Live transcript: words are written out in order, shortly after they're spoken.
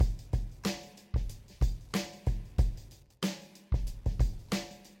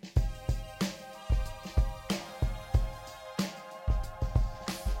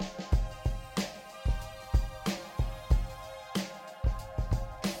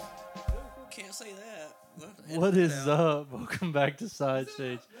What is up? Welcome back to Side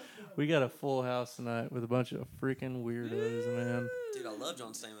Stage. We got a full house tonight with a bunch of freaking weirdos, man. Dude, I love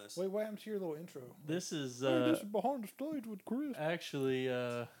John Stamos. Wait, what happened to your little intro? This is This is Behind the Stage with Chris. actually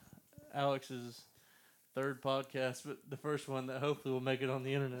Alex's third podcast, but the first one that hopefully will make it on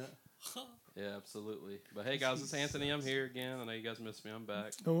the internet. Yeah, absolutely. But hey, guys, it's Anthony. I'm here again. I know you guys missed me. I'm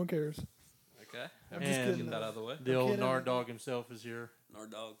back. No one cares. Okay. I'm just Get kidding, that though. out of the way. The old kidding. Nard Dog himself is here.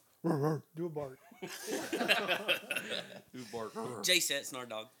 Nard Dog. Do a bark. Who bark? J-Set's Nard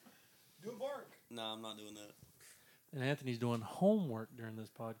Dog. Do a bark. No, I'm not doing that. And Anthony's doing homework during this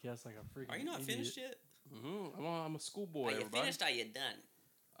podcast like a freaking Are you not idiot. finished yet? I'm a schoolboy, Are you everybody. finished? Are you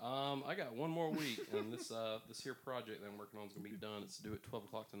done? I got one more week, and this here project that I'm working on is gonna be done. It's due at 12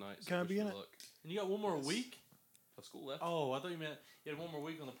 o'clock tonight. So Can I wish be me in it? luck. And you got one more Yes. week? Of school left? Oh, I thought you meant you had one more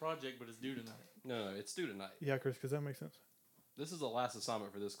week on the project, but it's due tonight. No, it's due tonight. Yeah, Chris, because that makes sense. This is the last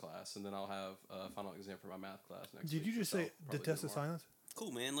assignment for this class, and then I'll have a final exam for my math class next week. Did you just which say I'll probably detest do the tomorrow. silence?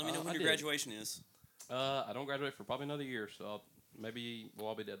 Cool, man. Let me know I when your did. graduation is. I don't graduate for probably another year, so maybe we'll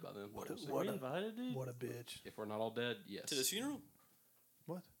all be dead by then. but we'll see. Are you invited, dude? What a bitch. If we're not all dead, yes. To this funeral?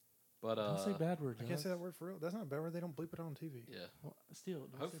 What? But Don't say bad words. I can't say that word for real. That's not a bad word. They don't bleep it on TV. yeah. Well, still,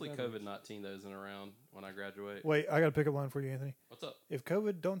 don't say Hopefully bad words. COVID-19 though isn't around when I graduate. Wait, I got a pickup line for you, Anthony. What's up? If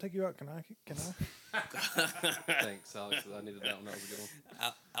COVID don't take you out, can I? Thanks, Alex. I needed that one. That was a good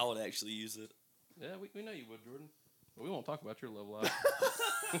one. I would actually use it. Yeah, we know you would, Jordan. But we won't talk about your level out.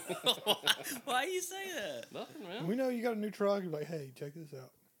 Why you say that? Nothing, man. We know you got a new truck. You're like, hey, check this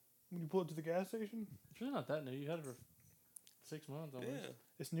out. When you pull it to the gas station, It's really not that new. You had it for 6 months almost. Yeah.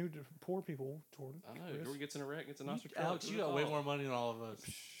 it's new to poor people, Jordan. I know. Chris. Jordan gets in a wreck, gets a nicer truck. Alex, you got way more money than all of us.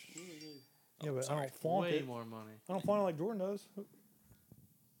 Yeah, but I sorry. don't flaunt Way it. more money. I don't flaunt it like Jordan does.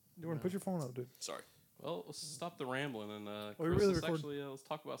 Jordan, No. put your phone up, dude. Sorry. Well, let's stop the rambling and we Chris, really let's record- actually let's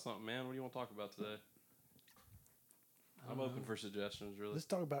talk about something, man. What do you want to talk about today? I'm open for suggestions, really. Let's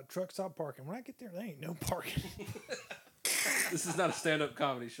talk about truck stop parking. When I get there, there ain't no parking. This is not a stand-up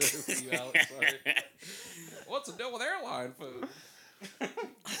comedy show for you, Alex. Sorry. What's the deal with airline food?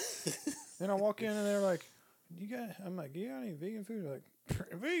 Then I walk in and they're like, I'm like, you got any vegan food? They're like,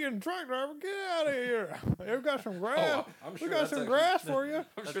 vegan truck driver, get out of here. We've got some grass. Oh, I'm we sure got that's some actually- grass for you. I'm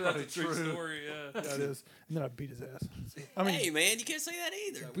That's sure that's a probably true true. story, yeah. Yeah, it is. And then I beat his ass. I mean, Hey, man, you can't say that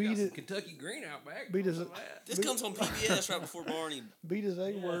either. We got beat some it. Kentucky green out back. Beat his- Some of that. This comes on PBS right before Barney. beat his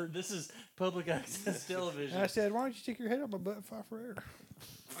A Yeah, word. this is public access television. And I said, why don't you stick your head up my butt and fight for air?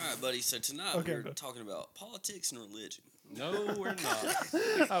 All right, buddy. So tonight Okay, we're but- talking about politics and religion. No, we're not. I Stay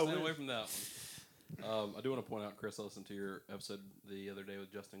wish. away from that one. I do want to point out, Chris, I listened to your episode the other day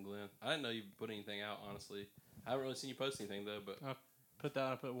with Justin Glenn. I didn't know you put anything out, honestly. I haven't really seen you post anything, though, but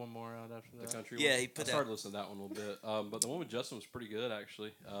I put one more out after the that. country Yeah, one. he put I started listening to that one a little bit. But the one with Justin was pretty good, actually.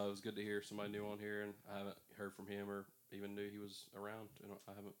 It was good to hear somebody new on here, and I haven't heard from him or even knew he was around.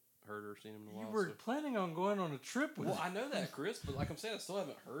 I haven't heard or seen him in a You while. were so. planning on going on a trip with Well, I know that, Chris, but like I'm saying, I still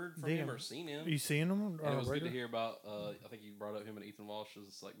haven't heard from him Damn. or seen him. Are you seeing them? And it was good to hear about, I think you brought up him and Ethan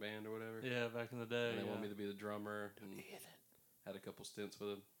Walsh's like band or whatever. Yeah, back in the day. And they yeah. wanted me to be the drummer. And had a couple stints with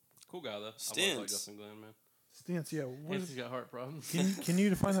him. Cool guy, though. I like Stints? Justin Glenn, man. Stints, yeah. What Anthony's got heart problems. can you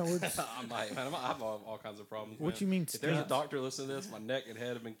define that word? I might, man. I have all kinds of problems. What man. you mean If there's a stints? doctor listening to this, my neck and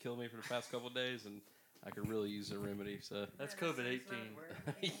head have been killing me for the past couple of days, and I could really use a remedy. So, That's COVID-18.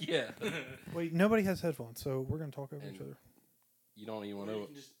 yeah. Wait, nobody has headphones, so we're going to talk over And each other. You don't even Or want to you know.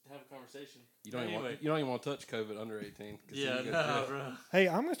 can just have a conversation. You don't Anyway. even want to touch COVID under 18. 'cause then Yeah, you go to no, jail. bro. Hey,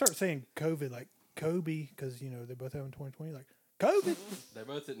 I'm going to start saying COVID like Kobe because, they both have in 2020. Like, COVID. They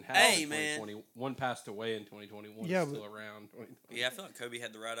both didn't have Hey, in man. 2020. One passed away in 2020. One Yeah, is but- still around. 2020. Yeah, I feel like Kobe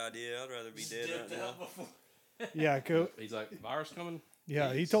had the right idea. I'd rather be dead right now. Yeah, He's like, virus coming?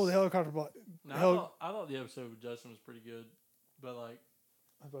 yeah. He told the helicopter pilot. No, Hell- I thought the episode with Justin was pretty good, but like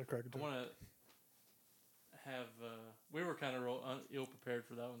I was about to crack it I too. want to have. We were kind of ill prepared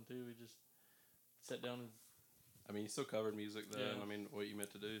for that one too. We just sat down and I mean, you still covered music, though, Yeah. and I mean, what you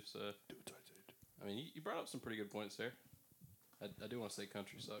meant to do. So, I mean, you brought up some pretty good points there. I do want to say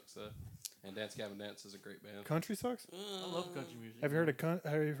country sucks, though. And Dance Gavin Dance is a great band. Country sucks. I love country music. Have you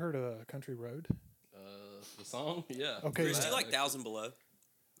heard of Country Road? The song? Yeah. Okay, Chris, do you yeah. like 1,000 Below?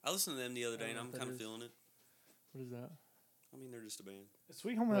 I listened to them the other day, and I I'm don't know kind what of that is. feeling it. What is that? I mean, they're just a band.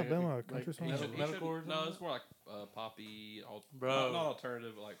 Sweet Home Like- Alabama, like country song. metal- He metalcore shouldn't- or No, something? it's more like poppy, Bro. not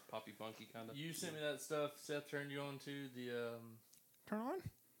alternative, but like poppy funky kind of. You sent me that stuff. Seth turned you on to the. Turn on.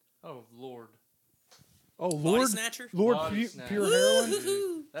 Oh Lord. Oh Body Lord, Snatcher? Lord, Body pu- Snatcher. pure heroin.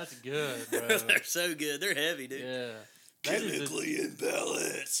 Dude, that's good, bro. They're so good. They're heavy, dude. Yeah. That is a- Chemically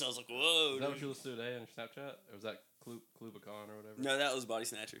imbalanced. I was like, whoa. Is that what Dude. you listened to today on your Snapchat? Or was that Klubicon or whatever. No, that was Body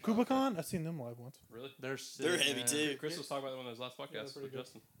Snatcher. Kubicon? I've seen them live once. Really? They're sick, They're heavy man. too. Chris was talking about them on his last Yeah, podcast they're with pretty good.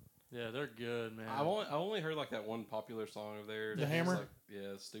 Justin. Yeah, they're good, man. I only heard like that one popular song of theirs. The It's Hammer? Like, yeah,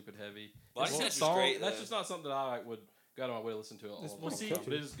 stupid heavy. Body It's one Snatcher's song- great, That's though. just not something that I would go out of my way to listen to all It's the well, time. see, But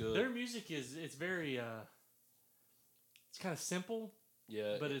it is good. Their music it's very it's kind of simple,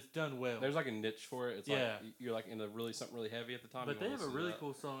 Yeah, but it's done well. there's like a niche for it. It's Yeah. like you're like into really something really heavy at the time. But you they wanna have a listen to really that.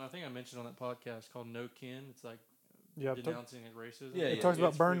 cool song. I think I mentioned on that podcast called "No Kin." It's like Yeah, denouncing like racism. Yeah, it yeah, talks about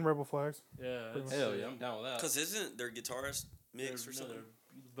it's burning pretty- rebel flags. Yeah, Pretty it's, Hell yeah, I'm down with that. Because isn't their guitarist mixed or something?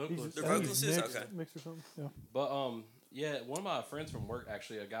 Vocalist. They're I think vocalists? he's mixed, Okay. mixed or something. Yeah. But yeah, one of my friends from work,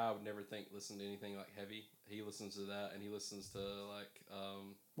 actually, a guy I would never think listened to anything like heavy. He listens to that, and he listens to like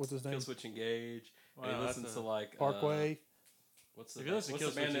What's his name? Killswitch Engage. Wow, and he that's listens a- to like Parkway. What's If the you listen to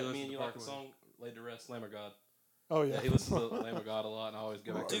what's the Killswitch, band you that listen me and to you like the Parkway. song "Laid to Rest"? Lamb of God. Oh yeah. Yeah, he listens to Lamb of God a lot, and I always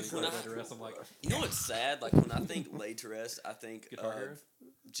go back to Dude, Laid when I- to Rest. I'm like, You know what's sad? Like when I think Laid to Rest, I think Guitar of Hero?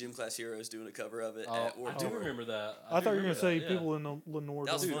 Gym Class Heroes doing a cover of it oh, at I Warped do Tour. remember that. I do thought you were remember gonna say that, yeah. people in the Lenore.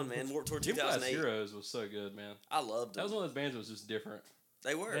 That was don't fun, do man. it. Warped Tour Gym Class 2008. Heroes was so good, man. I loved That was them. one of those bands that was just different.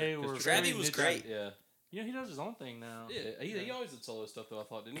 They were. They were Travis very was niche. great. Yeah, Yeah, he does his own thing now. yeah. He always did solo stuff though. I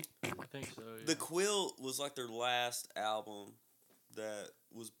thought, didn't he? I think so. Yeah. The Quill was like their last album that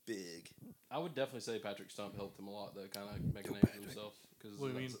was big. I would definitely say Patrick Stump helped him a lot though, kind of make a name for himself because What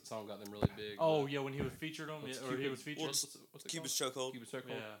do you that mean? song got them really big. Oh but- yeah, when he was featured on, What's yeah, or he Cupid- was featured. What's- what's it Cupid's called? Chokehold. Cupid's Chokehold.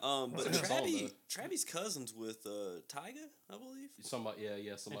 Yeah. But What's that song, Travis cousins with Tyga, I believe. Somebody,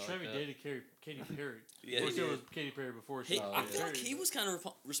 yeah, And somebody. Trevi like that. dated Katy Perry. Yeah, of course, he it did. was Katy Perry before she. He, Oh, I yeah. feel like he was kind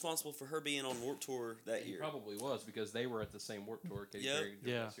of responsible for her being on Warped Tour that He year. probably was because they were at the same Warped Tour. Katy Yep. Perry,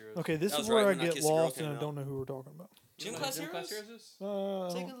 Gym Yeah. Class Heroes. Okay, this That is was where right I when I get Kissed a Girl lost and came I out. don't know who we're talking about. You Gym know Class who Gym Class Heroes? Heroes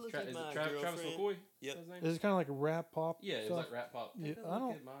is? Take a look Is at it my Travis girlfriend. McCoy? Yep. Is his name? Is it kind of like a rap pop? Yeah, it was stuff? like rap pop. Yeah, Take a I look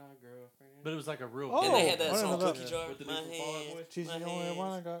don't- at my girlfriend. But it was like a real. Oh, And they had I that didn't song know that. Cookie Jar. With the My dude from Fall Out Boy? hand. She's my the only one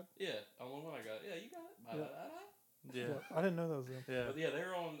I hands. got. Yeah, only one I got. Yeah, you got it. Yeah. Yeah. Yeah, I didn't know that was them. Yeah. But yeah, they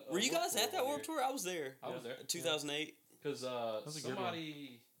were on. Were you guys at that Warped Warped Tour? I was there. I was there. 2008. Because was a good one.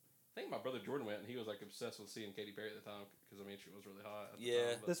 somebody, I think my brother Jordan went, and he was like obsessed with seeing Katy Perry at the time because I mean she was really hot. At the Yeah.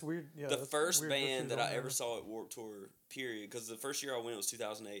 time, but- That's weird. Yeah, The that's first weird band she's that on I there. ever saw at Warped Tour, period, because the first year I went was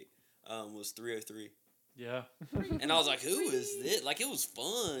 2008, was 303. Yeah. And I was like, who is this? Like, it was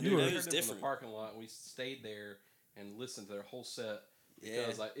fun. You You were- know, I it heard was them from different. the parking lot, and we stayed there and listened to their whole set Yeah.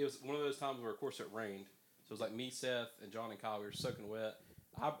 because like it was one of those times where of course it rained, so it was like me, Seth, and John and Kyle. We were soaking wet.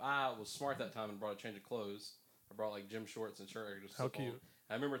 I was smart that time and brought a change of clothes. I brought like gym shorts and shirt. I could just How slip on. cute.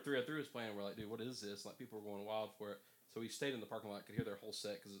 I remember 303 was playing. We're like, dude, what is this? Like people were going wild for it. So we stayed in the parking lot, could hear their whole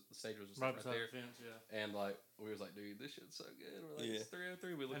set because the stage was just Right right beside there. the fence. Yeah. And like we was like, dude, this shit's so good. We're like, Yeah. it's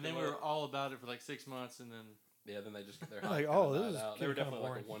 303. We looked And then them we up. were all about it for like 6 months, and then Yeah, then they just their Like, hype oh, kinda this died is out. They were kinda definitely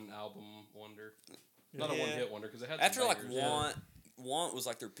like a boring. one album wonder, Yeah. not a Yeah. one hit wonder because they had After, some like, bangers. Want was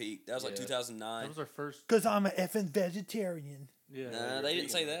like their peak. That was like Yeah. that 2009. was our first. Cause I'm an effing vegetarian. Yeah. Nah, they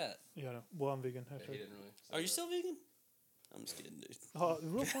didn't say that. Yeah, no. Well, I'm vegan. Yeah, Actually. he didn't really. say Are you that. still vegan? I'm just kidding, dude. Oh,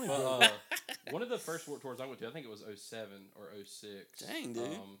 real funny. But, joke. one of the first Warped Tours I went to, I think it was 07 or 06. Dang,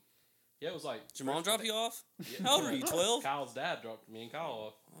 dude. Yeah, it was like. Did your mom drop you off? Yeah. How old were you, 12? Kyle's dad dropped me and Kyle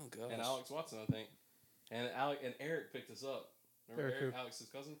off, Oh, gosh. and Alex Watson, I think, and Eric picked us up. Remember Eric Eric, who? Alex's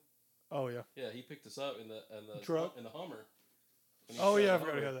cousin? Oh yeah. Yeah, he picked us up in the Truck? in the Hummer. When he Oh showed yeah, I the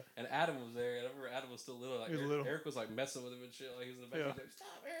forgot Hummer. about that. And Adam was there, and I remember Adam was still little. Like He was Eric, little. Eric was like messing with him and shit. Like he was in the back. Yeah. He's like,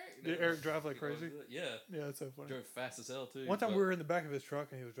 "Stop, Eric!" You Did know, Eric drive like he always crazy? did it. Yeah, Yeah, that's so funny. drove fast as hell too. One time but- we were in the back of his truck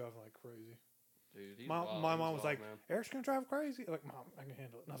and he was driving like crazy. Dude, he's My wild. my He's mom was wild, like, man. "Eric's gonna drive crazy." I'm like, "Mom, I can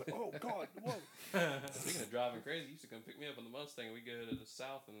handle it." And I was like, "Oh God, whoa!" Speaking of driving crazy, he used to come pick me up on the Mustang, and we go to the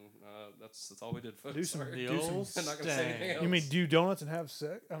south, and that's all we did. Folks. Do some- Sorry. The Do some- old I'm not gonna say anything Mustang. else. You mean do donuts and have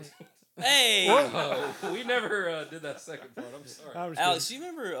sex? I mean, Hey! Oh, we never did that second part. I'm sorry. I'm just Alex, you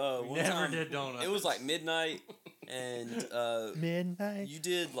remember one Never time did donuts. it was like midnight and kidding. Midnight. you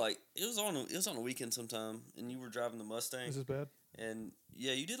did like it was on a weekend sometime and you were driving the Mustang This is bad. and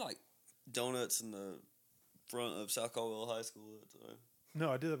yeah, you did like donuts in the front of South Caldwell High School at the time.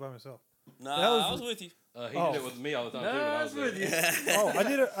 No, I did that by myself. Nah, That was- I was with you. He Oh. did it with me all the time No, too. When I I was was with there. you. Oh, I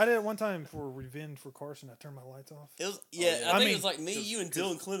did it. I did it one time for revenge for Carson. I turned my lights off. It was yeah. I I think mean, it was like me, you, and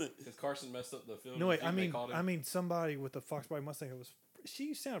Dylan Clement. Because Carson messed up the film. No, wait. They called him. I mean, somebody with the Fox Body Mustang. It was.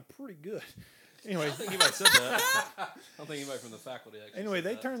 She sounded pretty good. Anyway, I don't think anybody said that. I don't think anybody from the faculty actually. anyway, said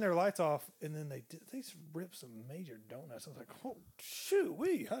they that. turned their lights off, and then they ripped some major donuts. I was like, "Oh shoot,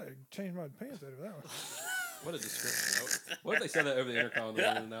 I had to change my pants after that one." What a description! What if they said that over the intercom in the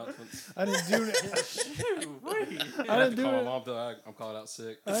morning announcements? I didn't do it. Shoot, wait. I didn't do call my it. mom till I'm calling out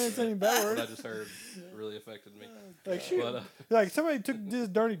sick. I didn't say any bad What I words. just heard really affected me. Like shoot, But, like somebody took this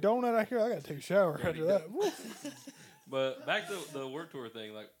dirty donut out here. I gotta take a shower Dirty after that. Woo. But back to the Warped Tour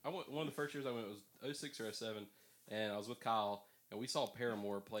thing. Like I went one of the first years I went was 06 or 07, and I was with Kyle, and we saw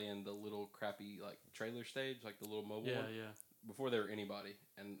Paramore playing the little crappy like trailer stage, like the little mobile one, before they were anybody.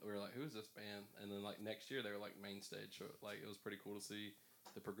 And we were like, "Who's this band?" And then like next year they were like main stage. So like it was pretty cool to see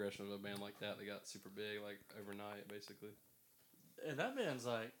the progression of a band like that. They got super big like overnight, basically. And that band's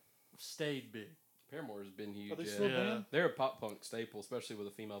like stayed big. Paramore's been huge. Are they Yeah. still a band? They're a pop punk staple, especially with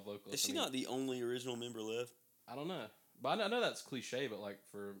a female vocalist. Is she I mean, not the only original member left? I don't know, but I know that's cliche. But like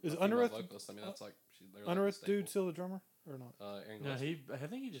for Is a female Underoath- vocalist, I mean that's like they're Under like Earth dude still the drummer or not? Aaron No, Gillespie. I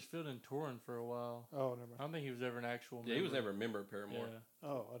think he just filled in touring for a while. Oh, never I mind. don't think he was ever an actual member. Yeah, he was never a member of Paramore. Yeah.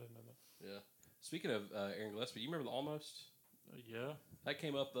 Oh, I didn't know that. Yeah. Speaking of Aaron Gillespie, you remember the Almost? Yeah. That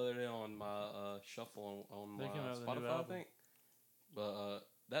came up the other day on my shuffle on They my came out with a new Spotify, I album. think. But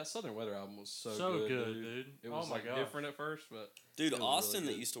that Southern Weather album was so good, good, dude. It Oh was my like gosh. different at first, but Dude, It was Austin really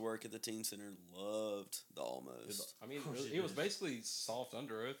that good. used to work at the Teen Center loved the Almost. I mean, Of course it he was did. basically soft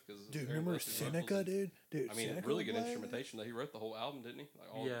under oath because Dude, remember Seneca, dude? Dude, I mean, Seneca really good played? instrumentation. That he wrote the whole album, didn't he?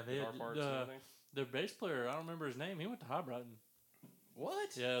 Like all Yeah, the they guitar had, parts and everything. Their bass player, I don't remember his name. He went to Highbrighton.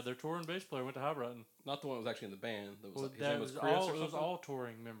 What? Yeah, their touring bass player went to Highbrighton. Not the one that was actually in the band. That was Well, like, his name was Chris or it was something. all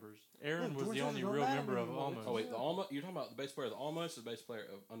touring members. Aaron Look, was George the has only his own real band member of anymore. Almost. Oh wait, the Almost. You're talking about the bass player of the Almost, or the bass player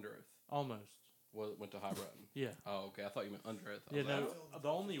of Under Oath? Almost. Went to High Brighton. Yeah. Oh, okay. I thought you meant Under Oath. I Yeah, was like, no, the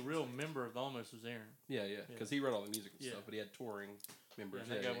only real member of Almost was Aaron. Yeah, because he wrote all the music and Yeah. stuff, but he had touring members.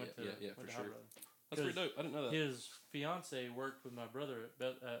 Yeah, and that guy went to, yeah, went for to sure. Highbrighton. That's pretty dope. I didn't know that. His fiance worked with my brother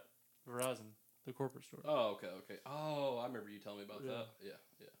at Verizon, the corporate store. Oh, okay. Oh, I remember you telling me about Yeah. that.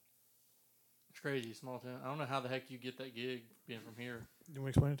 Yeah. It's crazy, small town. I don't know how the heck you get that gig being from here. You want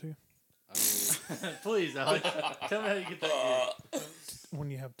me to explain it to you? I mean, Please, Alex, tell me how you get that gig. When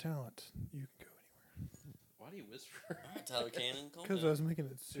you have talent, you can go anywhere. why do you whisper? Alright, Tyler Cannon, calm Because I down. was making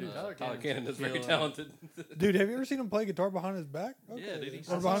it serious. Tyler Tyler Cannon's Cannon is very killing it. talented. Dude, have you ever seen him play guitar behind his back? Yeah, dude, he Or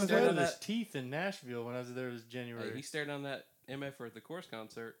sounds behind I his stared head? on his teeth in Nashville when I was there this January. Hey, he stared down that MF at the chorus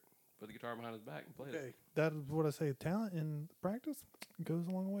concert with the guitar behind his back and played it. Okay, that is what I say. Talent in practice goes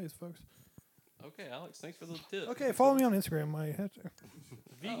a long ways, folks. Okay, Alex, thanks for the tip. Okay, follow me on Instagram. My hashtag.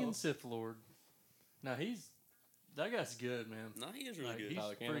 Vegan Oh. Sith Lord. Now that guy's good, man. No, he is really Like, good. he's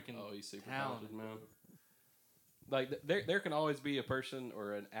Tyler Cannon? freaking Oh, he's super talented, talented, man. Like there can always be a person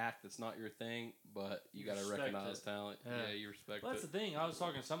or an act that's not your thing, but you got to Respect recognize it. talent. Yeah. Yeah, you respect Well, that's it. the thing. I was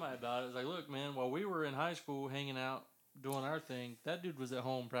talking to somebody about it. It's like, look, man, while we were in high school hanging out, doing our thing, that dude was at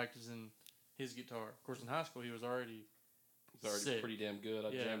home practicing his guitar. Of course, in high school, he was already He's already sick. pretty damn good. I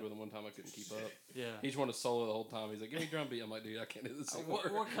Yeah. jammed with him one time. I couldn't keep up. Yeah. He just wanted to solo the whole time. He's like, "Give me a drum beat." I'm like, "Dude, I can't do this anymore."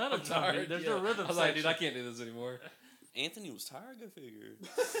 What kind of I'm drum beat? tired. There's no rhythm I was like, "Dude, I section. can't do this anymore." Anthony was tired. Go figure.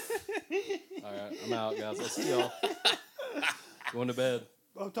 All right, I'm out, guys. I'll see y'all. Going to bed.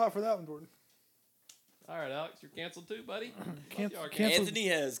 I'm top for that one, Jordan. All right, Alex, you're canceled too, buddy. Cancel- Y'all are cancel- Anthony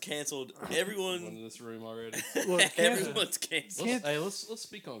has canceled One everyone. in this room already. Look, cancel- Everyone's canceled. Let's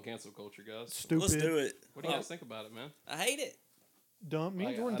speak on cancel culture, guys. Stupid. Let's do it. What do you guys think about it, man? I hate it. Dumb. Me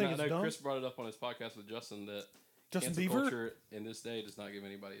and Like, Jordan I think know, it's I know dumb. Chris brought it up on his podcast with Justin that Justin cancel Bieber. culture in this day does not give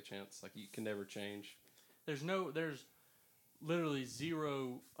anybody a chance. Like you can never change. There's literally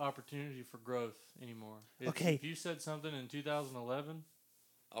zero opportunity for growth anymore. Okay. If you said something in 2011,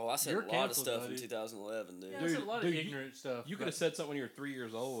 Oh, I said You're a lot of canceled, stuff buddy. in 2011, dude. yeah, Dude, there's a lot dude, of you- ignorant stuff. You could have said something when you were 3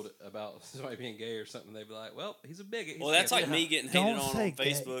 years old about somebody being gay or something. They'd be like, "Well, he's a bigot." He's Well, that's like canceled." me getting Don't hated on say gay.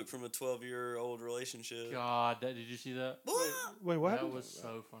 Facebook from a 12-year-old relationship. God, did you see that? What? Wait, what That happened? was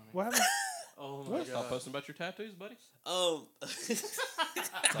so funny. What happened? Oh my What? Stop god. posting about your tattoos, buddy. Um,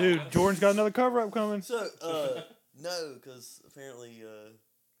 Dude, Jordan's got another cover up coming. so, no, because apparently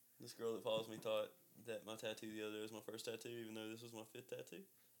this girl that follows me thought that my tattoo the other day was my first tattoo, even though this was my 5th tattoo.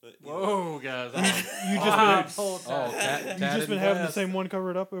 But Whoa, guys. You just I'm been, told Oh, that. you just been having the same one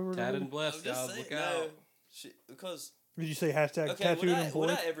covered up over and Tatted over. and blessed, I'm just guys. saying, Look out. no, because Did you say hashtag okay, tattooed would I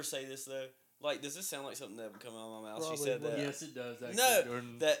employed? ever say this though? Like, does this sound like something that would come out of my mouth? Probably She said would. that. Yes, it does. Actually, No,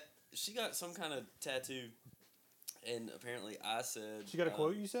 Jordan. that she got some kind of tattoo, and apparently I said She got a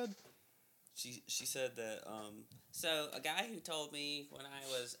quote you said? She said that so a guy who told me when I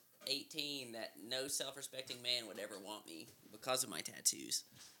was 18 that no self-respecting man would ever want me because of my tattoos.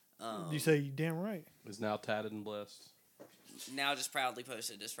 You say you damn right. Is now tatted and blessed. Now just proudly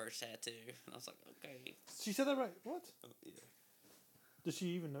posted his first tattoo, and I was like, okay, She said that right. What? yeah. Does she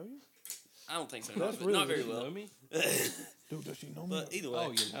even know you? I don't think so. That's Not, really not very You know well. me? Dude, does she know me? But either way,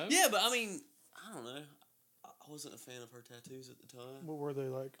 Oh, you know? yeah. But I mean, I don't know. I wasn't a fan of her tattoos at the time. What were they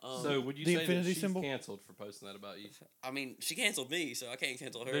like? So would you the say that infinity she's symbol? canceled for posting that about you? I mean, she canceled me, so I can't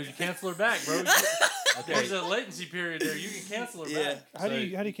cancel her. Dude, you cancel her back, bro. Okay. There's a latency period there. You can cancel her Yeah. back. How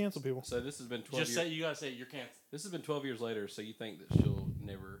do you cancel people? So this has been 12 Just years. say you gotta say you're canceled. This has been 12 years later. So you think that you'll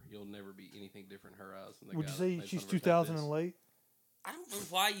never be anything different in her eyes? Than the Would guy you that say made she's fun of her 2000 tattoos? and late? I don't know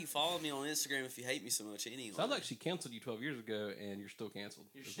why you follow me on Instagram if you hate me so much anyway. Sounds like she canceled you 12 years ago, and you're still canceled.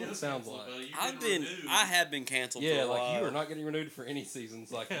 You're Is still what it sounds canceled, like. buddy. You've I renewed. have been canceled. Yeah, for a like while. you are not getting renewed for any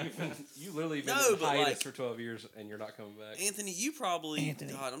seasons. Like you literally been No, in but, hiatus like- for 12 years, and you're not coming back. Anthony, you probably.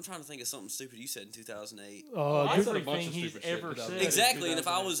 Anthony. God, I'm trying to think of something stupid you said in 2008. I Good- said a bunch everything of he's stupid shit ever without said. that. Exactly, and if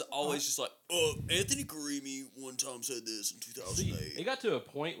I 2008. was always just like, oh, Anthony Karimi one time said this in See, 2008. it got to a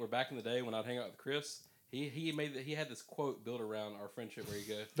point where back in the day when I'd hang out with Chris, he had this quote built around our friendship where he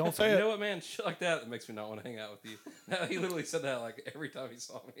goes, Don't say you it. know what, man, shit like that makes me not want to hang out with you. He literally said that like every time he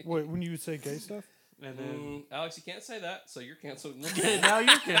saw me. Wait, when you would say gay stuff? And then Alex, you can't say that, so you're canceled. now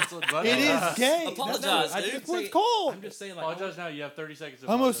you're canceled, buddy. It is gay. Apologize, That's, dude. that's what it's called. I'm just saying, like, Apologize now. You have 30 seconds. To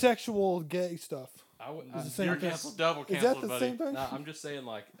Homosexual gay stuff. I the same You're thing. canceled. Double Is canceled, that the buddy. same thing? Nah, I'm just saying,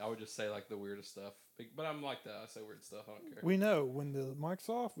 like, I would just say like the weirdest stuff, but I'm like that. I say weird stuff. I don't care. We know when the mic's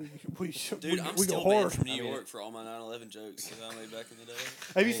off, Dude, I'm we still go banned hard. from New I mean- York for all my 9/11 jokes that I made back in the day.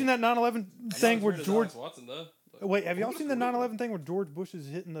 Have you seen that 9/11 I'm not thing as where weird as George? Alex Watson though. Like, Wait, have y'all seen the 9/11 thing where George Bush is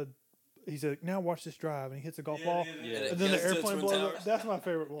hitting the? He's like, now watch this drive, and he hits a golf ball, yeah, and then the Goes to the airplane Twin blows Towers. up. That's my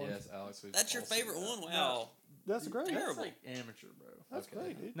favorite one. yes, Alex. Was That's your awesome favorite at that. one? Wow. That's great. That's Terrible. like amateur, bro. That's Okay.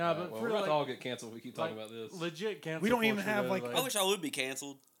 great, dude. No, Alright, but well, for we're about like, to all get canceled. We keep talking like, about this. legit cancel. We don't even culture, have, though, like, I wish I would be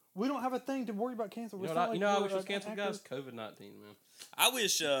canceled. We don't have a thing to worry about cancel. You It's know, not what like I we're wish was an canceled, actor. guys. COVID-19, man. I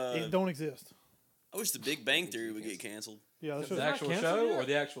wish. It don't exist. I wish the Big Bang Theory would get canceled. Yeah, that The show's, actual canceled show yet? or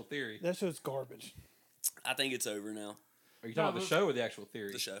the actual theory? that show's garbage. I think it's over now. Are you talking No, about the but- show or the actual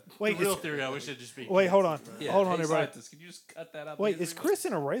theory? The show. Wait, the real is, theory. I wish it'd just be. wait, hold on. canceled, bro. Yeah, Hold on, hey, everybody. scientists, could you just cut that out? wait, the is interview? Chris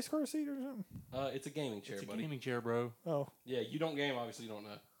in a race car seat or something? It's a gaming chair, It's a buddy. gaming chair, bro. Oh, Yeah, you don't game, obviously. You don't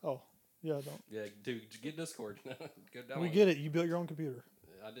know. oh, yeah, I don't. Yeah, dude, get Discord. Go down. We get it. You built your own computer.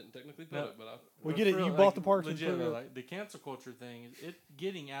 I didn't technically build No. it, but I. We But get it. for You real, bought like, the parts and legit, put it though, up. like the cancel culture thing is it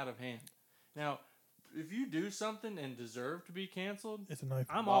getting out of hand. Now, if you do something and deserve to be canceled, It's a knife.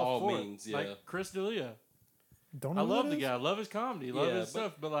 I'm By all all for means, it. yeah. Like Chris D'Elia, Don't I know who love that the is? guy. I love his comedy. Love Yeah, his but-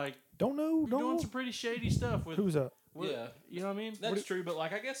 stuff. But like, Don't know. you're Don't doing know. some pretty shady stuff with. Who's that? Yeah, You know what I mean? that's true. But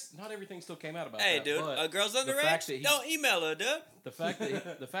like, I guess not everything still came out about Hey, that. dude, but a girl's the fact underage? that he- Don't email her, dude. the fact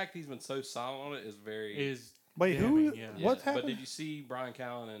that he's been so silent on it is very. Is Wait, who? damning, yeah. Yeah, What But happened? did you see Brian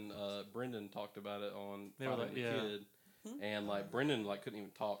Callen and Brendan talked about it on They were Father like, and the yeah. Kid, and like Brendan like couldn't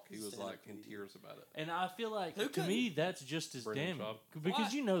even talk. He was like in tears about it. and I feel like Who to me that's just as Brendan damning Schaub. because Why?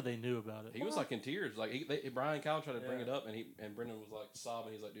 you know they knew about it. He was like in tears. Like Brian Callen tried to bring Yeah. it up, and Brendan was like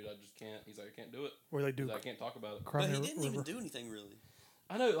sobbing. He's like, dude, I just can't. He's like, I can't do it. Where they He's do like, I can't talk about it. Cry But Me he a didn't even River. do anything really.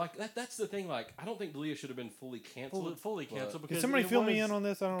 I know, like that's the thing. Like, I don't think D'Elia should have been fully canceled. fully but- canceled because Can somebody it fill me was- in on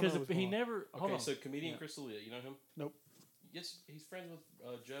this? I don't know. Because what's he going on. never. Hold Okay, on. so comedian Yeah. Chris D'Elia, you know him? Nope. Yes, he's friends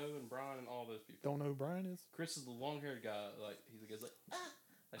with Joe and Brian and all those people. Don't know who Brian is. Chris is the long-haired guy. Like he gets like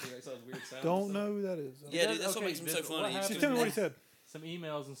like he makes all those weird sounds. and Don't stuff. know who that is. Yeah, That- dude, that's what okay, makes him so but what funny. happened- Just tell me what he said. Some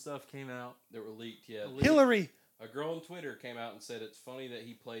emails and stuff came out. That were leaked. Yeah, Leaked. Hillary. a girl on Twitter came out and said it's funny that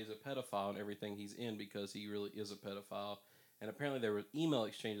he plays a pedophile in everything he's in because he really is a pedophile. And apparently there were email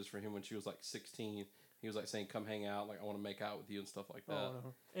exchanges for him when she was like 16. He was like saying, "Come hang out, like I want to make out with you and stuff like that."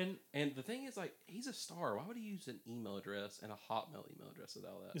 Oh, no. And the thing is, like, he's a star. Why would he use an email address and a Hotmail email address and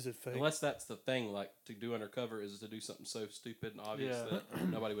all that? Is it fake? Unless that's the thing, like to do undercover is to do something so stupid and obvious Yeah. that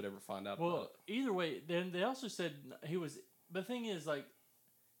nobody would ever find out about well, it. either way, then they also said he was. The thing is, like,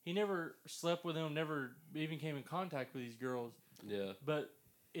 he never slept with them, never even came in contact with these girls. Yeah. But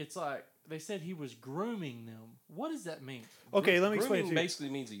it's like they said he was grooming them. What does that mean? Okay, let me explain Grooming to you. basically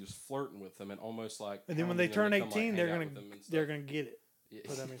means he was flirting with them and almost like. And then when they turn 18, they're gonna get it. Yeah.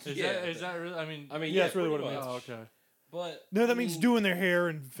 So that makes Is Yeah, that is that really? I mean, I mean, Yeah, yeah, that's really pretty what it much. means. oh, okay. But No, that I means mean, doing their hair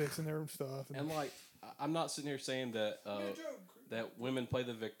and fixing their stuff. And like, I'm not sitting here saying that that women play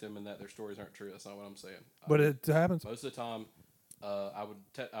the victim and that their stories aren't true. That's not what I'm saying. But it happens. Most of the time,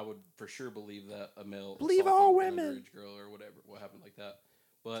 I would for sure believe that a male Believe assaulted all an women. underage girl or whatever, what happened like that.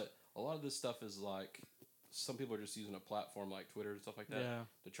 But a lot of this stuff is like some people are just using a platform like Twitter and stuff like that Yeah.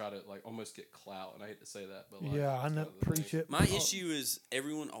 to try to like almost get clout. And I hate to say that, but like, Yeah, I it's know. one of the Preach things. it. My issue is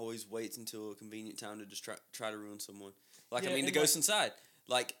everyone always waits until a convenient time to just try to ruin someone. Like, Yeah, I mean, The and Ghost Inside.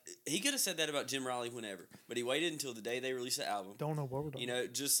 Like, he could have said that about Jim Riley whenever, but he waited until the day they released the album. Don't know what we're doing. You know,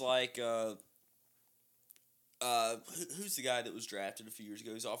 just like who's the guy that was drafted a few years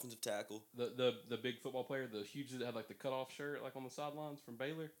ago? He's offensive tackle. The big football player, the huge that had like the cutoff shirt like on the sidelines from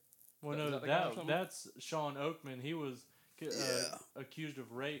Baylor. Well, Is no, that the guy or something? that's Sean Oakman. He was accused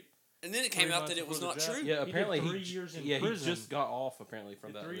of rape. And then it 3 came out months that it was before not the draft. true. Yeah, He did apparently 3 years in he prison. just got off apparently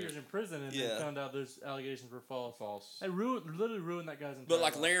from Did that. 3 years in prison, and Yeah. then found out those allegations were false. False. They literally ruined that guy's entire But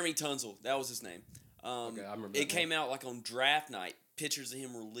like life. Laramie Tunsil, that was his name. Okay, I remember It that came out like on draft night. Pictures of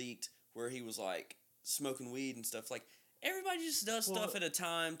him were leaked where he was like smoking weed and stuff. Like everybody just does Well, stuff at a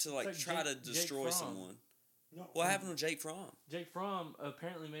time to like like try to Jake destroy Fromm. someone. No. What happened with Jake Fromm? Jake Fromm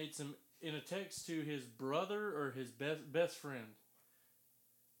apparently made some in a text to his brother or his best friend.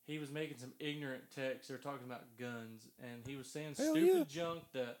 He was making some ignorant texts. They were talking about guns, and he was saying Hell stupid yeah. junk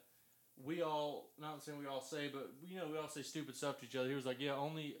that we all, not saying we all say, but we all say stupid stuff to each other. He was like, "Yeah,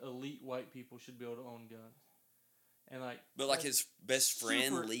 only elite white people should be able to own guns," and like, But like his best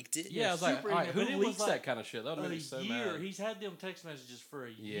friend super- leaked it. Yeah, I was like, super all right, ignorant, who but it was leaks like that kind of shit? That would a make me so year. mad. He's had them text messages for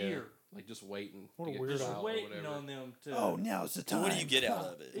a Yeah, year, like just waiting. What to a get weirdo. this just out or waiting whatever. on them to. Oh, now's the So time. what do you get out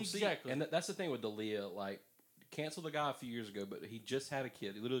of it? Well, see, Exactly. and that's the thing with D'Elia. Like, canceled the guy a few years ago, but he just had a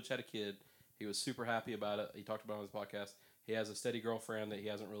kid. He literally just had a kid. He was super happy about it. He talked about it on his podcast. He has a steady girlfriend that he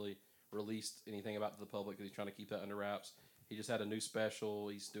hasn't really released anything about to the public because he's trying to keep that under wraps. He just had a new special.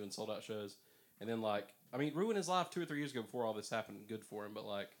 He's doing sold out shows. And then, like, I mean, ruined his life 2 or 3 years ago before all this happened. Good for him, but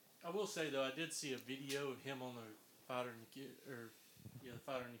like, I will say though, I did see a video of him on the Fighter and the Kid, the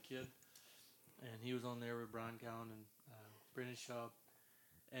Fighter and the Kid, and he was on there with Brian Cowan and Brendan Schaub,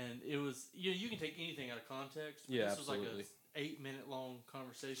 and it was you can take anything out of context. But Yeah, this was absolutely. like a 8-minute long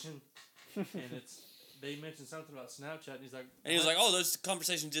conversation, and they mentioned something about Snapchat, and he's like, And he was like, "Oh, those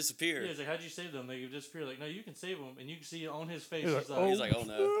conversations disappeared." yeah, he's like, how'd you save them? They disappear. Like, no, you can save them, and you can see it on his face. He's He's like, like, He's like, "Oh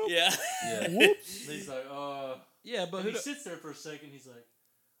no, yeah." yeah, Whoops. he's like, yeah, but and who? he do- sits there for a second. He's like,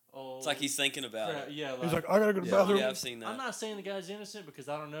 oh, It's like he's thinking about crap. it. Yeah, He's like, I gotta go to the Yeah. bathroom. Yeah, I've seen that. I'm not saying the guy's innocent because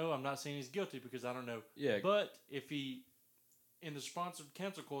I don't know. I'm not saying he's guilty because I don't know. Yeah, But if he, in the response of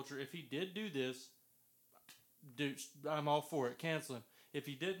cancel culture, if he did do this, dude, I'm all for it. Cancel him. If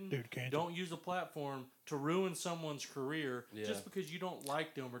he didn't, Dude, cancel. don't use a platform to ruin someone's career Yeah. just because you don't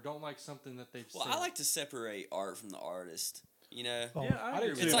like them or don't like something that they've Well, said. I like to separate art from the artist. You know, Oh, Yeah, I I do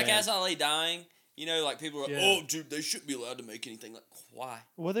agree. too, it's like man. As I Lay Dying. You know, like people are like, Yeah. "Oh, dude, they shouldn't be allowed to make anything." Like, why?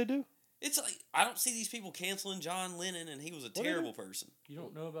 What they do? It's like I don't see these people canceling John Lennon, and he was a do they terrible person. You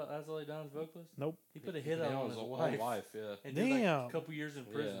don't know about Azalea Don's vocalist? Nope. He put a hit out on his own wife. Yeah. And did like Damn. a couple years in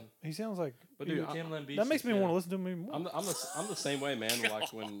prison. He sounds like. But dude, Tim Lambesis That makes me said- want to listen to him even more. I'm the same way, man.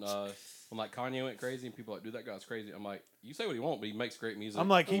 Like when like Kanye went crazy and people are like, dude, that guy's crazy. I'm like, you say what he wants, but he makes great music. I'm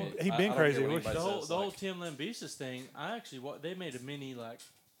like, I he mean, been I don't crazy. care what Which- anybody The whole, says, the whole like- Tim Lambesis thing, I actually they made a mini like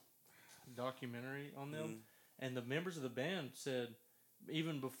documentary on them, and the members of the band said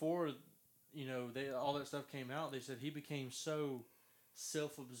even before all that stuff came out, they said he became so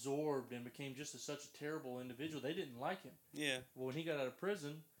self-absorbed and became just such a terrible individual. They didn't like him. Yeah, Well, when he got out of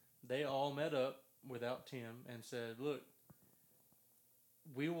prison, they all met up without Tim and said, "Look,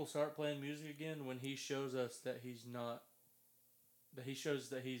 we will start playing music again when he shows us that he's not. That he shows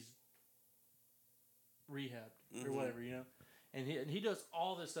that he's rehabbed or Mhm. whatever, you know." And he does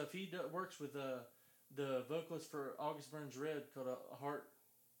all this stuff. He works with the vocalist for August Burns Red called a Heart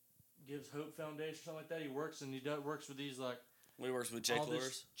Gives Hope Foundation, something like that. He works and works with these like he works with Jake all Lewis.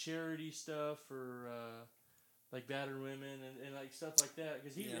 this charity stuff for like battered women and like stuff like that.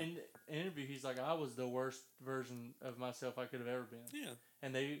 Because Yeah. in an interview, he's like, I was the worst version of myself I could have ever been. Yeah,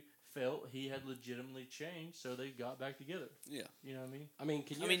 And they felt he had legitimately changed, so they got back together. yeah. You know what I mean? I mean,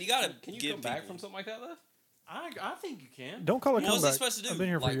 can you? I mean, you gotta Can you give come back people- from something like that though? I think you can. Don't call it What was he comeback. supposed to do? I've been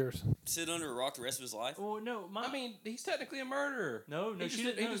here for Like- years. Sit under a rock the rest of his life. Well, no, I mean, he's technically a murderer. no, he she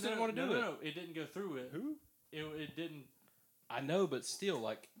just, didn't. he just didn't want to do it. No, it didn't go through it. Who? It didn't. I know, but still,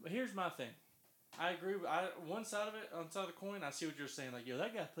 like, But here's my thing. I agree. One side of it, on the side of the coin, I see what you're saying. Like, yo,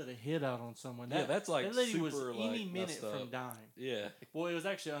 that guy put a hit out on someone. yeah, that's like that lady super, was any like, minute messed from up. dying. Yeah, Well, it was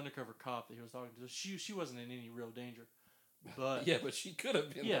actually an undercover cop that he was talking to. She wasn't in any real danger, but yeah, but she could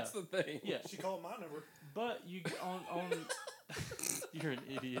have been. Yeah. That's the thing. yeah. She called my number. But you on you're an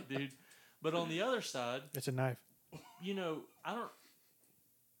idiot, dude. But on the other side, It's a knife. I don't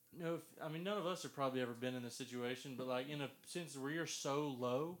know if none of us have probably ever been in this situation, but like in a sense where you're so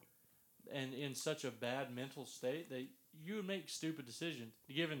low and in such a bad mental state that you would make stupid decisions.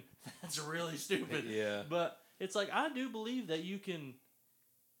 Given that's really stupid. Yeah. But it's like I do believe that you can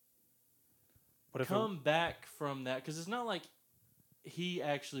What if come back from that because it's not like he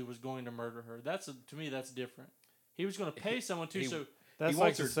actually was going to murder her. To me that's different. He was going to pay someone to. he- So that's he like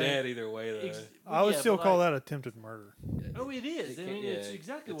wants the her same? dead either way, though. I would yeah, still but call like- that attempted murder. Oh, it is. I It mean, can- it's yeah,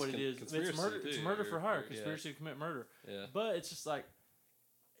 exactly it's what it is. It's conspiracy, murder. It's too. murder for hire. Yeah. Conspiracy to commit murder. Yeah. But it's just like,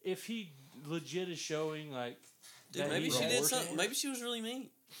 if he legit is showing like, Dude, that maybe he's she did remorse- something. Maybe she was really mean.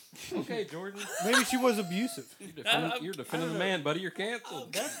 Okay, Jordan. Maybe she was abusive. You're defending the man, buddy. You're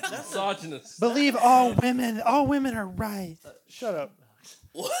canceled. Oh, That's Misogynist. Believe all women. All women are right. Shut up.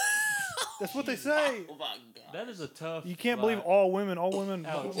 What? That's what they say. Oh my god. that is a tough. You can't believe all women. All women.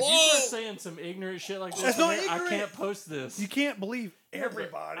 Alex, if Whoa! you start saying some ignorant shit like this, That's on not here, I ignorant. can't post this. You can't believe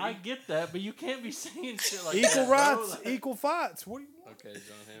everybody. I get that, but you can't be saying shit like Equal that. bro. rights, Like, equal fights. What do you want? Okay,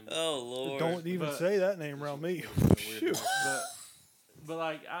 John Hammond. Oh lord. Don't even But- say that name around me. Weird Shoot. but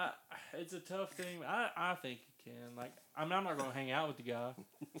like it's a tough thing. I think you can. Like I'm not gonna hang out with the guy,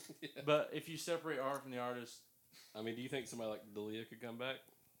 Yeah. but if you separate art from the artist, I mean, do you think somebody like Dalia could come back?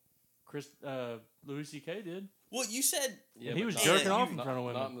 Louis C.K. did. Well, you said, Yeah, he but was not- jerking off in not- front of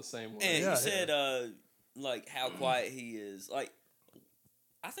women. Not in the same way. and Yeah. you said, like how quiet he is. Like,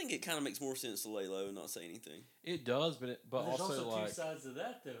 I think it kind of makes more sense to lay low and not say anything. It does, but There's also like two sides to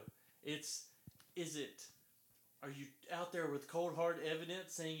that though. Are you out there with cold hard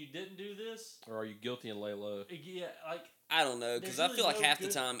evidence saying you didn't do this? or are you guilty and lay low? Yeah, like I don't know, because There's I feel really like no half the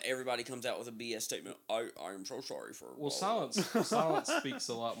good- time everybody comes out with a BS statement. I'm so sorry for. Well, blah, blah, blah." silence speaks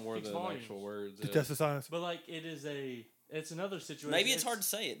a lot more Speaks than volumes. actual words. That's the silence. but like it's another situation. Maybe it's hard to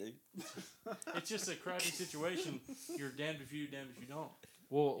say it, dude. It's just a crappy situation. You're damned if you, damned if you don't.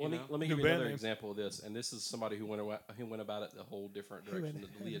 Well, You know? let me New give you band another name. example of this, and this is somebody who went about it the whole different Who direction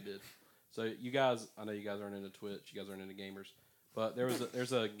went- that Leah did. So you guys, I know you guys aren't into Twitch, you guys aren't into gamers, but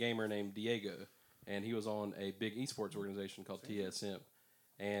there's a gamer named Diego, and he was on a big esports organization called TSM,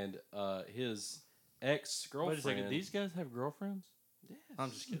 and his ex Wait a second. girlfriend. These guys have girlfriends? Yes.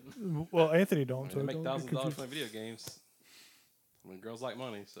 I'm just kidding. Well, Anthony don't. They So make don't get $1,000 confused. playing video games. I mean, girls like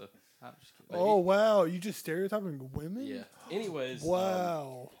money, so I'm just kidding. Oh wow, you just stereotyping women? yeah. Anyways,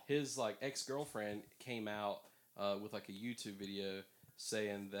 Wow. his like ex girlfriend came out with like a YouTube video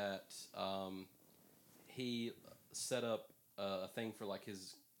saying that he set up a thing for like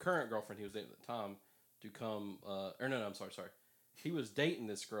his current girlfriend he was dating at the time to come. Or no, I'm sorry. He was dating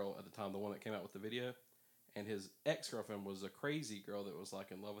this girl at the time, the one that came out with the video, and his ex girlfriend was a crazy girl that was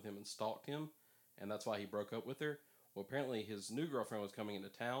like in love with him and stalked him, and that's why he broke up with her. Well, apparently his new girlfriend was coming into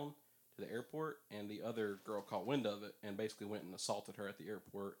town to the airport, and the other girl caught wind of it and basically went and assaulted her at the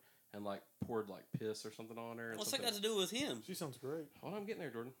airport and like poured like piss or something on her. And What's that something. got to do with him? She sounds great. Hold on, I'm getting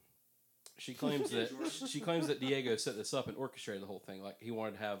there, Jordan. She claims that Diego set this up and orchestrated the whole thing. Like he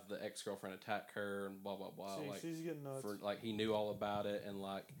wanted to have the ex girlfriend attack her and blah blah blah. Like she's getting nuts. for like he knew all about it and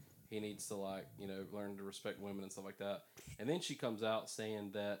like he needs to like learn to respect women and stuff like that. And then she comes out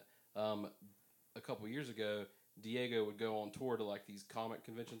saying that a couple years ago Diego would go on tour to like these comic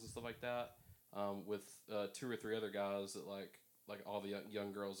conventions and stuff like that with 2 or 3 other guys that like all the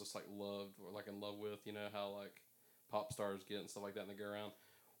young girls just like loved or like in love with. You know how like pop stars get and stuff like that and they go around.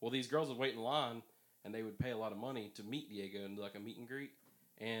 Well, these girls would wait in line and they would pay a lot of money to meet Diego and do like a meet and greet.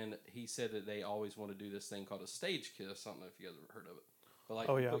 And he said that they always want to do this thing called a stage kiss. I don't know if you guys ever heard of it. But like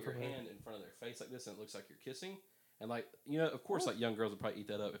Oh, you yeah, put I've your heard of it. hand in front of their face like this and it looks like you're kissing. And like, of course, like young girls would probably eat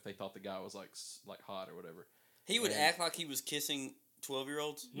that up if they thought the guy was like hot or whatever. He would And- act like he was kissing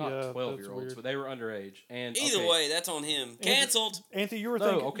 12-year-olds. Not Yeah, that's 12-year-olds, weird. but they were underage. And Either okay, way, that's on him. Canceled. Anthony, you were No,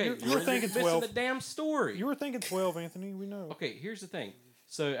 thinking. okay, you were Jordan, thinking you're missing 12. the damn story. You were thinking 12, Anthony. We know. Okay, here's the thing.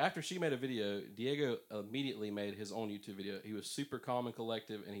 So after she made a video, Diego immediately made his own YouTube video. He was super calm and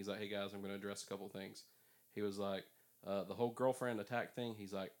collective, and he's like, "Hey guys, I'm going to address a couple of things." He was like, "The whole girlfriend attack thing."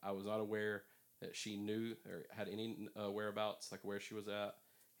 He's like, "I was not aware that she knew or had any whereabouts, like where she was at."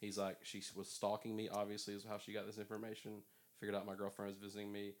 He's like, "She was stalking me. Obviously, is how she got this information. Figured out my girlfriend was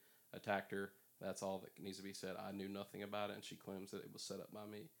visiting me, attacked her. That's all that needs to be said. I knew nothing about it, and she claims that it was set up by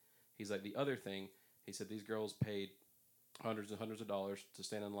me." He's like, "The other thing," he said, "these girls paid hundreds and hundreds of dollars to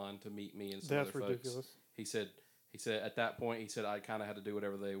stand in line to meet me and some That's other ridiculous. folks." He said at that point, he said, "I kind of had to do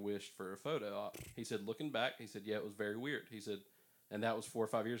whatever they wished for a photo op." He said, looking back, he said, "Yeah, it was very weird." He said, and that was 4 or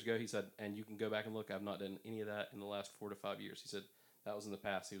 5 years ago. He said, and you can go back and look. I've not done any of that in the last 4 to 5 years. He said, that was in the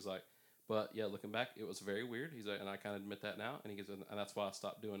past. He was like, but yeah, looking back, it was very weird. He's like, and I kind of admit that now. And he goes, and that's why I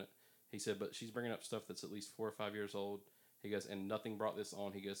stopped doing it. He said, but she's bringing up stuff that's at least 4 or 5 years old. He goes, and nothing brought this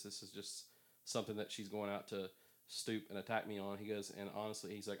on. He goes, this is just something that she's going out to stoop and attack me on. He goes, and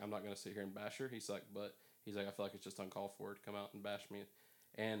honestly, he's like, I'm not going to sit here and bash her. He's like, but he's like, I feel like it's just uncalled for her to come out and bash me.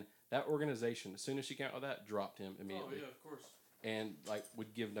 And that organization, as soon as she came out with that, dropped him immediately. Oh yeah, of course. And like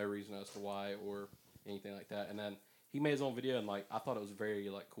would give no reason as to why or anything like that. And then he made his own video, and like I thought it was very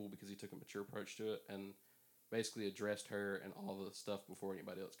like cool because he took a mature approach to it and basically addressed her and all the stuff before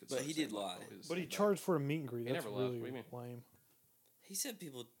anybody else could. But start he saying, did like, lie. oh, his But he stuff. charged for a meet and greet. He That's never lied. really What do you lame. He said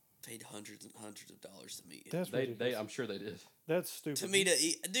people paid hundreds and hundreds of dollars to meet him. That's They ridiculous. I'm sure they did. That's stupid. To me to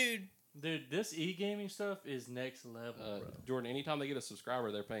eat, dude. Dude, this e-gaming stuff is next level, bro. Jordan, anytime they get a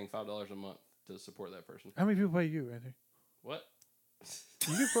subscriber, they're paying $5 a month to support that person. How many people pay you, Anthony? What?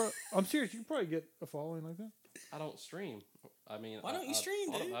 I'm serious. You could probably get a following like that. I don't stream. I mean, Why don't you stream,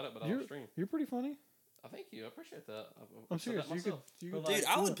 I thought dude? about it, but I don't stream. You're pretty funny. I thank you. I appreciate that. I'm serious. You could. But Dude, like,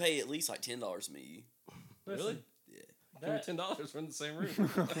 I would pay at least like $10 to meet you. Listen, Yeah. that, Give me $10. We're in the same room.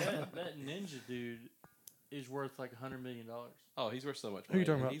 that ninja dude is worth like $100 million. Oh, he's worth so much Who you money.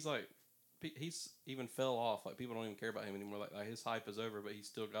 talking And about? He's like, he's even fell off. Like people don't even care about him anymore. Like his hype is over, but he's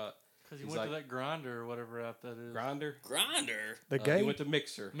still got Because he He's went to like- that Grinder or whatever app that is. Grinder. Grinder. The He gay. went to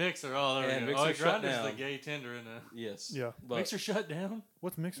Mixer. Mixer. Oh, there And we go. Mixer Oh, shut Grinder's the down. gay Tinder, isn't it? Yes. Yeah. But Mixer shut down?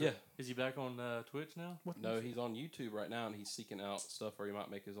 What's Mixer? yeah. Is he back on Twitch now? What's No, Mixer? he's on YouTube right now, and he's seeking out stuff where he might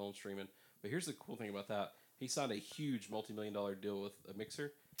make his own streaming. But here's the cool thing about that: he signed a huge multi-million-dollar deal with a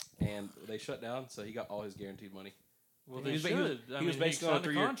Mixer, and they shut down, so he got all his guaranteed money. Well, He they was- should. he was, I he was mean, basically he on a signed a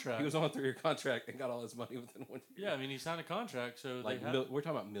 3-year contract. He was on a 3-year contract and got all his money within 1 year. Yeah, I mean, he signed a contract, so Like they have. we're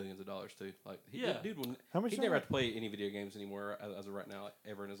talking about millions of dollars too. Like Yeah. dude will How much? he'd is never that? have to play any video games anymore as of right now, like,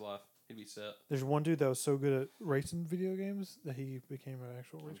 ever in his life. He'd be set. There's one dude that was so good at racing video games that he became an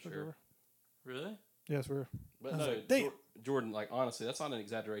actual race car sure. driver. Really? Yes, we're. But I was no, like, damn. Jordan, like honestly, that's not an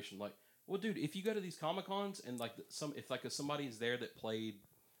exaggeration. Like, well, dude, if you go to these Comic Cons and like if somebody's there that played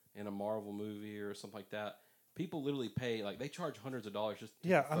in a Marvel movie or something like that, people literally pay like they charge hundreds of dollars just. To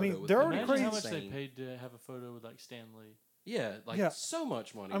take Yeah, a I photo mean, with they're them. already Imagine crazy. how much they Insane. paid to have a photo with like Stan Lee. Yeah, like Yeah. so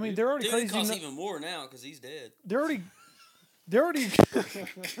much money. I mean, dude. they're already Dude, it crazy. costs enough- even more now because he's dead. They're already. They're already.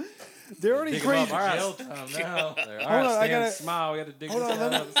 they're already Dig 'em up. crazy. All right. Jail time now. There. All Hold right, on, I Stan, gotta- smile. We got to dig Hold this on, guy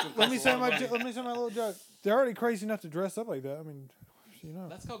let out. It's gonna me cost say a lot my of money. let me say my little joke. They're already crazy enough to dress up like that. I mean, you know,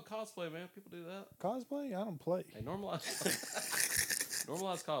 That's called cosplay, man. People do that. cosplay. I don't play. Hey,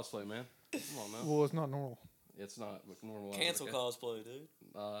 normalize cosplay, man. Come on, man. Well, it's not normal. It's not normalized. Cancel okay? cosplay, dude.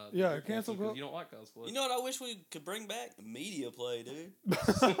 Yeah, you're cancel canceled 'cause cul- You don't like cosplay. You know what I wish we could bring back? Media play, dude.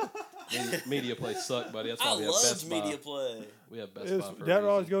 Media play suck, buddy. That's why I we have love Best media Buy. play. We have Best It's, Buy for a Dad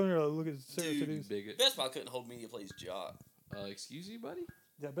always reason. go in there to look at Sarah Dude. Cities. Bigot. Best Buy couldn't hold media play's job. Excuse you, buddy?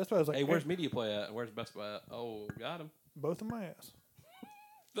 Yeah, Best Buy was like, Hey, where's Media Play at? Where's Best Buy at? Oh, got him. both of my ass.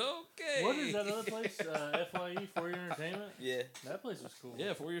 Okay. What is that other place? FYE, For Your Entertainment? Yeah. That place was cool.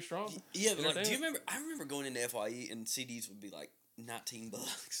 Yeah, 4 years strong. Yeah, but like, do you Entertainment. remember? I remember going into FYE and CDs would be like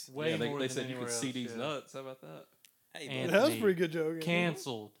 $19. Way Yeah, more they than said you anywhere could else, see these yeah. nuts. How about that? Hey, And- bud. That was a Anthony. pretty good joke.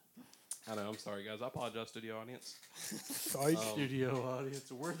 Canceled. I know. I'm sorry, guys. I apologize, studio audience. Psych. Studio audience.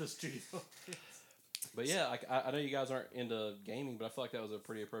 We're the studio audience. But yeah, I know you guys aren't into gaming, but I feel like that was a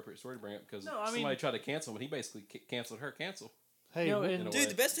pretty appropriate story to bring up because No, I mean- somebody tried to cancel him, and he basically canceled her. Cancel. Hey, You know, wh- and in a Dude, way.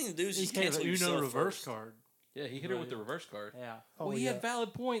 the best thing to do is he just gave cancel a yourself Uno reverse first. card. Yeah, he hit her with the Right. reverse card. Yeah. oh, Well, he yeah. had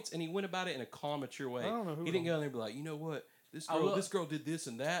valid points, and he went about it in a calm, mature way. I don't know who He didn't won. go in there and be like, you know what, this I girl, will- this girl did this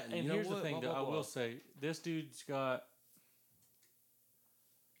and that, and, And you know here's what? the thing, Blah, though. blah, I blah. will say, this dude's got,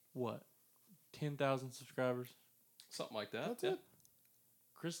 what, 10,000 subscribers? Something like that. That's yeah. it.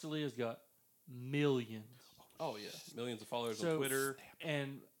 Chris D'Elia's got millions. Oh yeah, millions of followers So- on Twitter.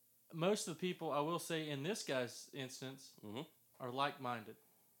 And most of the people, I will say, in this guy's instance, Mhm. are like-minded.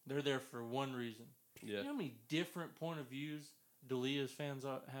 They're there for one reason. Yeah. You know how many different point of views D'Elia's fans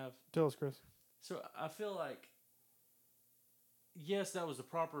have? Tell us, Chris. So I feel like, yes, that was the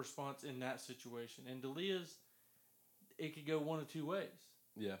proper response in that situation. And D'Elia's, it could go one of two ways.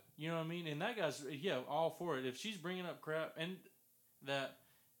 Yeah. You know what I mean? And that guy's, yeah, all for it. If she's bringing up crap, and that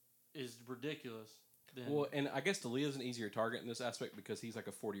is ridiculous, then Well, and I guess D'Elia's an easier target in this aspect because he's like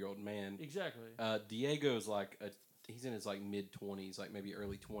a 40-year-old man. exactly. Diego's like he's in his like mid-20s, like maybe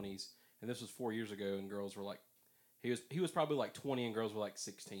early 20s, and this was 4 years ago, and girls were like, he was probably like 20, and girls were like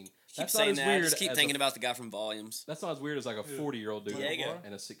 16. Keep That's not saying as that. weird Just keep as thinking a, about the guy from Volumes. That's not as weird as like a 40-year-old dude Diego.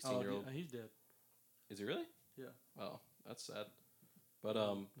 and a Oh, 16-year-old. he's dead. Is he really? Yeah. Oh, that's sad. But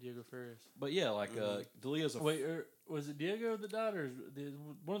Diego Farias. but yeah, like D'Elia's Wait, was it Diego that died, or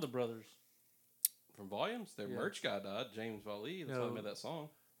one of the brothers? from Volumes. Their Yeah. merch guy died, James Valley. That's why No. I made that song.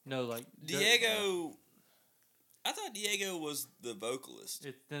 No, like Diego. I thought Diego was the vocalist.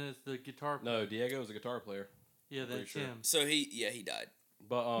 Then it's the guitar. No, Diego was a guitar player. Yeah, pretty that's sure. him. So he died.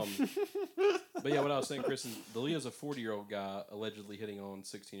 But but yeah, what I was saying, Chris, is D'Elia's a 40-year-old guy allegedly hitting on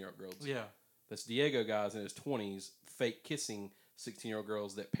 16-year-old girls. Yeah. That's Diego guys in his 20s fake kissing 16-year-old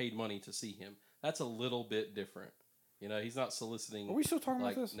girls that paid money to see him. That's a little bit different. You know, he's not soliciting Are we still talking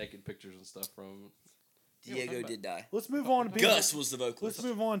like about this? naked pictures and stuff from. Diego did die. Let's move on to people. Gus was the vocalist. Let's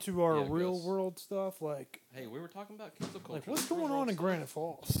move on to our Yeah, real Gus. world stuff. Like Hey, we were talking about cancel culture. what's This real going on world in stuff. Granite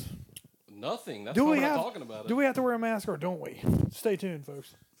Falls? Nothing. That's Do why we we're have- not talking about it. Do we have to wear a mask or don't we? Stay tuned,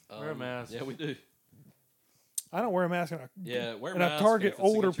 folks. Wear a mask. Yeah, we do. I don't wear a mask. Yeah, wear and I masks. target If it's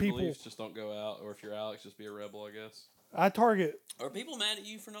older against your people. beliefs, just don't go out. Or if you're Alex, just be a rebel, I guess. I target. Are people mad at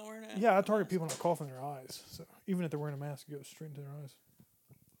you for not wearing that? Yeah, I target people not coughing their eyes. So even if they're wearing a mask, it goes straight into their eyes.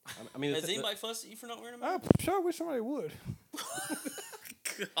 I mean, Has anybody fussed at you for not wearing a mask? I sure wish somebody would.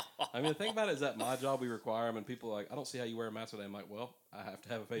 I mean, the thing about it is that my job, we require them, and people are like, I don't see how you wear a mask today. I'm like, well, I have to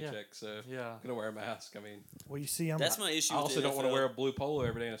have a paycheck, so Yeah. I'm going to wear a mask. I mean, Well, you see, That's my issue. I with also the don't want to NFL. wear a blue polo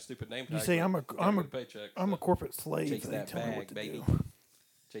every day and a stupid name tag. You see, but I'm a paycheck. I'm so a corporate slave. chase They that tell me bag, what to baby. do.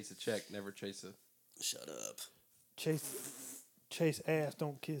 Chase a check, never chase a. Shut up. Chase ass,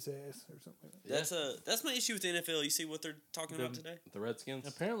 don't kiss ass, or something like that. That's my issue with the NFL. You see what they're talking about today? The Redskins.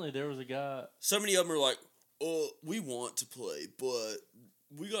 Apparently, there was a guy. So many of them are like, we want to play, but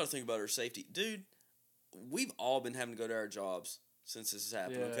we got to think about our safety. Dude, we've all been having to go to our jobs since this has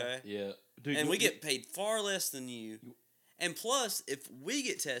happened, Yeah. okay? Yeah, dude, And we get paid far less than you. And plus, if we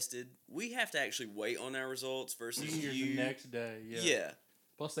get tested, we have to actually wait on our results versus Yours you. the next day. Yeah. Yeah.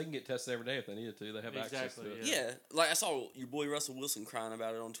 Plus, they can get tested every day if they needed to. They have access to Exactly, it. Yeah. Like I saw your boy Russell Wilson crying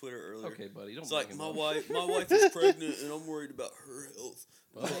about it on Twitter earlier. Okay, buddy, don't. It's like bring my him up. wife is pregnant and I'm worried about her health.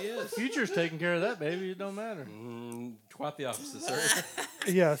 Well, he is. Future's taking care of that, baby. It don't matter. Quite the opposite, sir.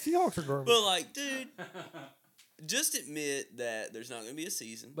 Yeah, Seahawks are garbage. But like, dude, just admit that there's not going to be a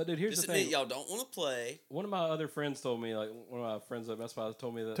season. But dude, here's just the admit thing. y'all don't want to play. One of my other friends told me, like one of my friends at Best Buy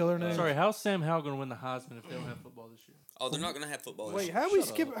told me that. Tell her name. Sorry, how's Sam Howell going to win the Heisman if they don't have football this year? Oh, they're not going to have football. this Wait, year. how we Shut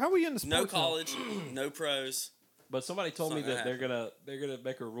skip? up. How we in the sports? No now? college, no pros. But somebody told It's me not that gonna they're gonna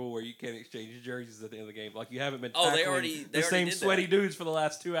make a rule where you can't exchange jerseys at the end of the game. Like you haven't been. Oh, they tackling already the same did sweaty that. dudes for the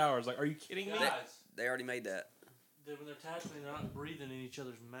last 2 hours. Like, are you kidding me? They already made that. When they're tackling, they're not breathing in each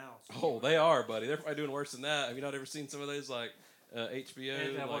other's mouths. Oh, they are, buddy. They're probably doing worse than that. Have you not ever seen some of those like HBO?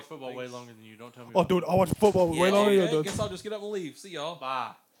 Anthony, I like, watch football way things? longer than you. Don't tell me. Oh, dude, I watch football way Yeah, longer Okay, than you. guess I'll just get up and leave. See y'all.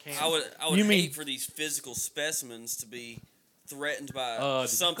 Bye. I would You mean- hate for these physical specimens to be threatened by Did you call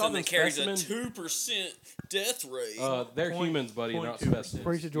something them that carries specimen? a 2% death rate. They're Point- humans, buddy, not 0.2%. specimens.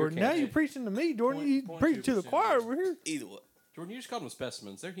 Preach it, You're Jordan. Now cancer. you're preaching to me, Jordan. You Point- preach to the 0.2%. choir over here. Either way. Jordan, you just called them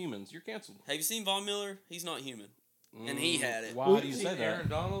specimens. They're humans. You're canceled. Have you seen Von Miller? He's not human. And he had it. Why do you say Aaron that?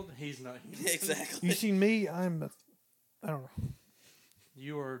 Donald, he's not human. Exactly. You seen me? I don't know.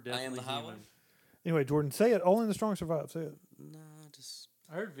 You are definitely I am the human. highway. Anyway, Jordan, say it. Only the strong survive. Say it. Nah, just...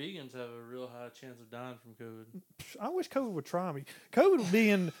 I heard vegans have a real high chance of dying from COVID. I wish COVID would try me. COVID would be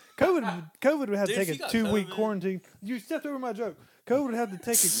in. COVID would have to Dude, if take you a got 2-week COVID- quarantine. You stepped over my joke. COVID would have to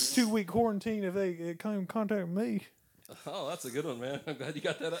take a 2-week quarantine if they come in contact with me. Oh, that's a good one, man. I'm glad you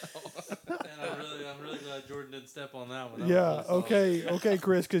got that out. And I'm really glad Jordan didn't step on that one. That Yeah. was really solid. Okay,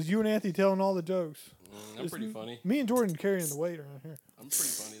 Chris. Because you and Anthony telling all the jokes. I'm pretty funny. Me and Jordan carrying the weight around here. I'm pretty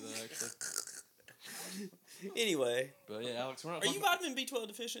funny though, actually. Anyway. But yeah, Alex, we're not. Are you talking- vitamin B12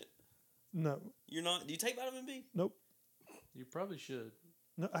 deficient? No. You're not? Do you take vitamin B? Nope. You probably should.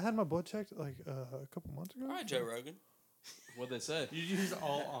 No. I had my blood checked like a couple months ago. All right, Joe Rogan. What'd they say? You use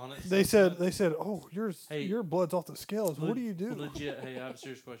all honest. They stuff. said, oh, Hey, your blood's off the scales. What do you do? Legit. Hey, I have a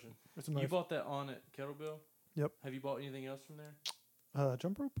serious question. It's a You knife. bought that on at Kettlebell? Yep. Have you bought anything else from there?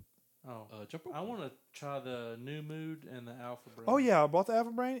 Jump rope. Oh, Jump rope? I want to try the New Mood and the Alpha Brain. Oh yeah, I bought the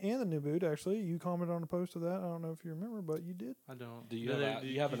Alpha Brain and the New Boot. Actually, you commented on a post of that. I don't know if you remember, but you did. I don't. Do you have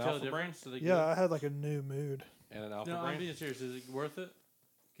you have an tell Alpha the Brain? difference? Do they Yeah, good? I had like a New Mood. And an Alpha No, I'm Brain? being serious. Is it worth it?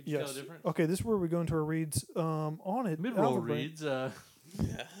 Could you tell Yes. the difference? Okay, this is where we go into our reads. On it, Mid roll Alpha Brain. reads.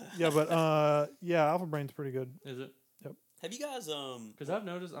 Yeah, but yeah, Alpha Brain's pretty good. Is it? Have you guys Because I've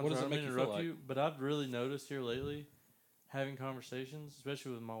noticed. I'm What does sorry, it I make don't you mean to feel interrupt you, but I've really noticed here lately, having conversations,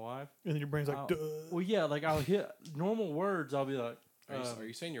 especially with my wife. And then your brain's like, I'll- duh. Well, yeah, like I'll hit normal words. I'll be like, Are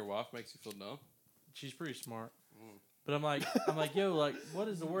you saying your wife makes you feel dumb? she's pretty smart. But I'm like, yo, like, what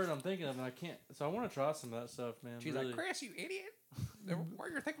is the word I'm thinking of? And I can't. So I want to try some of that stuff, man. She's really. like, Chris, you idiot.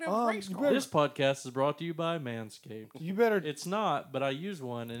 Where you're thinking Um, of race you car. better- This podcast is brought to you by Manscaped. You better. It's not, but I use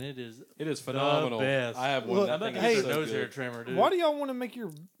one, and it is. It is phenomenal. best. I have one. Look, That I'm about thing to is hey, get so a nose hair good. trimmer, dude. Why do y'all want to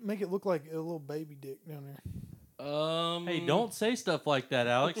make it look like a little baby dick down there? Hey, don't say stuff like that,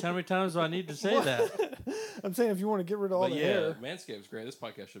 Alex. How many times do I need to say that? I'm saying if you want to get rid of all But the yeah, hair. Manscaped's great. This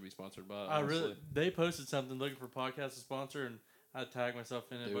podcast should be sponsored by it. I really. honestly. They posted something looking for podcast to sponsor, and I tagged myself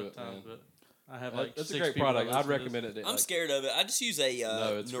in it a Do bunch it, of times, man. but I have like It's a 6 great people that product. I'd listen to this. recommend it. I'm like, scared of it. I just use a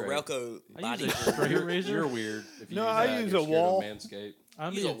No, it's great. Norelco I body. use a straight razor. You're weird. If you No, use I that, use you're a scared of wall. Manscaped.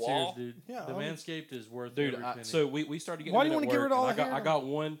 I'm Use a being serious, wall? dude. Yeah, the I mean- Manscaped is worth Dude, every penny. so we started getting Why do them you at wanna get rid work, of all and the I hair? got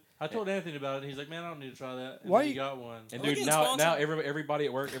one. I told Anthony about it, and he's like, "Man, I don't need to try that." And Why then he you- got one. And Are we dude, getting now sponsored? everybody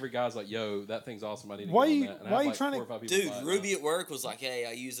at work, every guy's like, "Yo, that thing's awesome. I need to Why get you- on that." And I why have you like trying to- 4 or 5 people Dude, buy it Ruby at work was like, "Hey,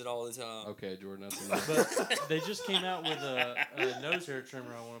 I use it all the time." now. Okay, Jordan, that's enough. But they just came out with a nose hair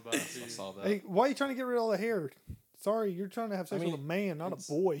trimmer I want to buy too. I saw that. Hey, why are you trying to get rid of all the hair? Sorry, you're trying to have sex I mean, with a man, not a it's-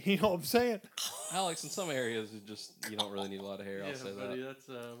 boy. You know what I'm saying? Alex, in some areas, you don't really need a lot of hair. Yeah, I'll say buddy, that. that's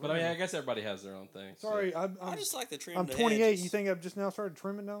But I mean, I guess everybody has their own thing. so- Sorry, I'm I just like the trim. I'm the 28. edges. You think I've just now started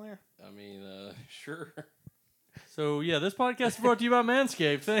trimming down there? I mean, sure. So yeah, this podcast is brought to you by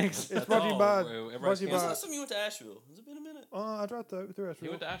Manscaped. Thanks. It's brought to you by. Everybody's brought to you When's the by- last time you went to Asheville? Has it been a minute? I dropped through He Asheville.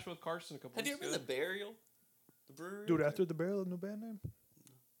 went to Asheville with Carson a couple Have you weeks ever been ago. to Burial? The brewery? Dude, after the barrel, no bad name.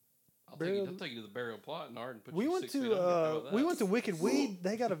 I'll Burial- take you to the burial plot in Arden. Put We you went 6 feet to under. How about we that? went to Wicked Weed.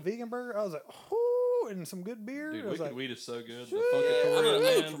 They got a vegan burger. I was like, oh, and some good beer. Dude, I was Wicked like, Weed is so good. The Sweet. Yeah,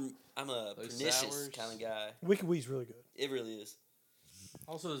 Funkatoria, man. I'm a Those pernicious sours. kind of guy. Wicked Weed's really good. It really is.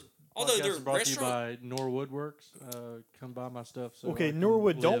 Also, this Although podcast their is brought to you by restaurant- Norwood Works. Come buy my stuff. So I Okay, can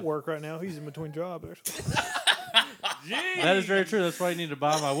Norwood don't live. work right now. He's in between jobs. That is very true. That's why you need to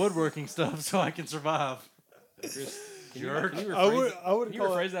buy my woodworking stuff so I can survive. Chris, can Jerk. you I would can you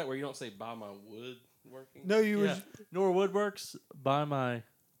call rephrase it. that where you don't say "buy my wood working"? No, you Yeah. was Norwood Works, buy my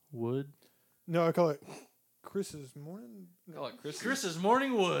wood. no. I call it Chris's morning. Call it Chris's. Chris's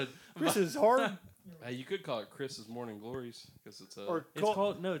Morning Wood. Chris's hard. Hey, you could call it Chris's Morning Glories because it's a. Or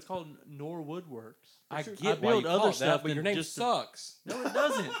It's called Norwood Works. I I get why build you call other it stuff that, but than your name just sucks. No, it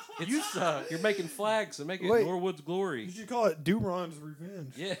doesn't. You suck. You're making flags, so make it Wait. Norwood's Glory. You should call it Duron's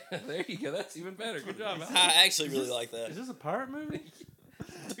Revenge. Yeah, there you go. That's even better. Good job, Alex. I actually really like that. Is this a pirate movie?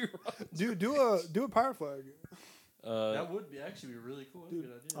 Do a pirate flag. That would actually be really cool.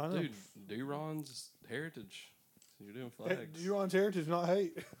 That's a good idea. I know. Dude, Duron's heritage. You're doing Hey, flags. Duron's heritage, not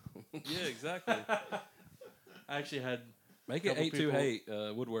hate. Yeah, exactly. I actually had Make it Couple 828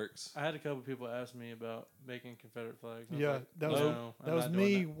 Woodworks. I had a couple people ask me about making Confederate flags. and I was Yeah, like, that was no, I'm that was not doing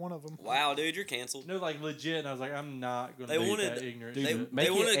me. that. One of them. Wow, dude, you're canceled. No, like legit. And I was like, I'm not going They to make wanted- that ignorant Dude, They, shit. make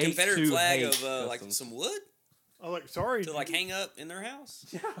they wanted it a Confederate 8-2 flag hate of like customs. some wood I'm like, sorry. to like hang up in their house.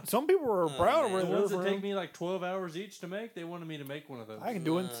 Some people were Oh, proud man. of The it. ones that take me like 12 hours each to make, they wanted me to make one of those. I can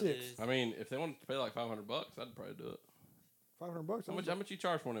do it in Nah, 6. dude. I mean, if they wanted to pay like $500, I'd probably do it. $500. How much you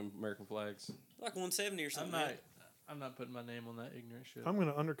charge for one of them American flags? Like 170 or I'm something. not. man. I'm not putting my name on that ignorant shit. I'm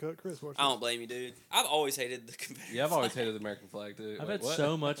gonna undercut Chris. Watch I this. don't blame you, dude. I've always hated the Confederate Yeah, I've always flag. hated the American flag too. I've Wait, had what?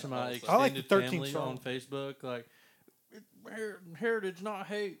 so much of my Oh, extended I like the 13 family strong. on Facebook like heritage, not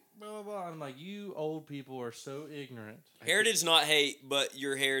hate. Blah blah blah. I'm like, you old people are so ignorant. Heritage, not hate, but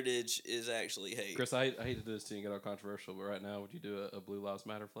your heritage is actually hate. Chris, I hate to do this to you and get all controversial, but right now, would you do a Blue Lives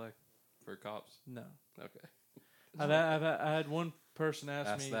Matter flag for cops? No, Okay, I had one person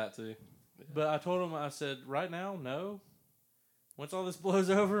ask me, that too. but I told him I said right now no. Once all this blows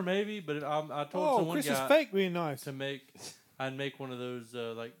over, maybe. But I told Oh, someone Chris is guy fake being nice. to make. I'd make one of those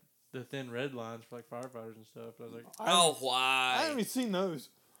like the thin red lines for like firefighters and stuff. I was like, Oh, I why? haven't even seen those.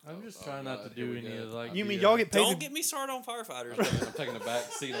 I'm just Oh, trying not to God, here do we any go. of like. You mean the, y'all get paid? Don't To, get me started on firefighters. I'm taking a back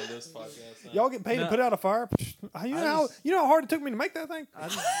seat on this podcast. now. y'all get paid to No. put out a fire? You know I how just- you know how hard it took me to make that thing. I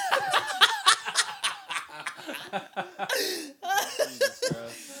just, Jesus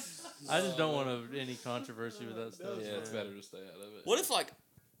Christ. I just don't want any controversy with that stuff. Yeah, it's so- better to stay out of it. What if like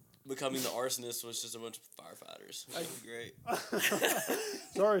becoming the arsonist was just a bunch of firefighters? That'd be great.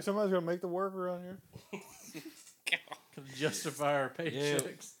 Sorry, somebody's gonna make the work around here. justify our Yeah,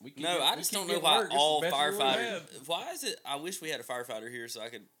 paychecks. we keep No, get- I we just keep don't know getting why work. This is all the best year we firefighters. had. Why is it? I wish we had a firefighter here so I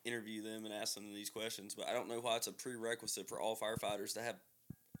could interview them and ask them these questions. But I don't know why it's a prerequisite for all firefighters to have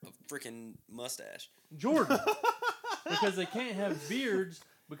a freaking mustache. Jordan, because they can't have beards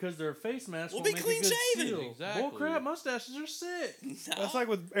because their face masks We'll won't be make a good clean-shaven. seal. Exactly. Bull crap, mustaches are sick. That's like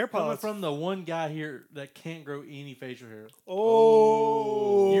with Coming AirPods. from the one guy here that can't grow any facial hair.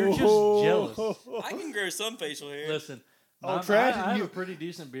 Oh, You're just jealous. I can grow some facial hair. Listen, Oh, I trash, have you- a pretty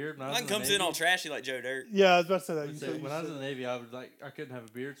decent beard. When I was Mine in the comes in Navy. all trashy like Joe Dirt. Yeah, I was about to say that. I'd You say said- when you I was in said- the Navy, I would like I couldn't have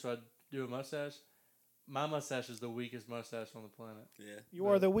a beard, so I'd do a mustache. My mustache is the weakest mustache on the planet. Yeah. you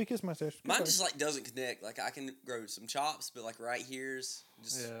are the weakest mustache. Mine Okay. just like doesn't connect. Like I can grow some chops, but like right here's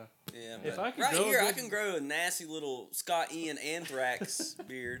just Yeah. yeah. If but I could right grow a here, I good- can grow a nasty little Scott Ian anthrax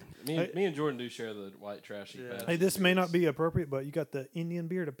beard. Me and Jordan do share the white trashy Yeah. patch. Hey, this may not be appropriate, but you got the Indian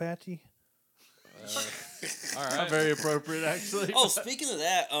beard Apache. All Not right. very appropriate, actually. Oh, speaking of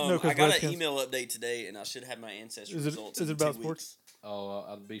that, No, 'cause I got breast an cancer. email update today, and I should have my ancestry Is it- results. is in it about 2 sports? weeks. Oh,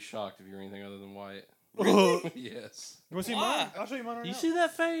 I'd be shocked if you're anything other than white. You Yes, want to see Why? mine? I'll show you mine right you now. see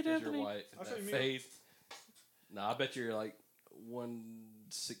that fade, because you're Anthony? white. I'll show That you me. fade. No, I bet you're like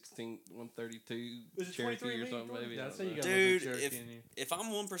 116, 132 Is it Cherokee 23 or me, something. Jordan? Maybe That's I how don't you know. got Dude, a little bit of Cherokee in you. if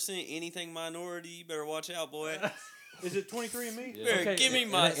I'm 1% anything minority, you better watch out, boy. Is it 23 and me? Yeah. Better Okay, give me It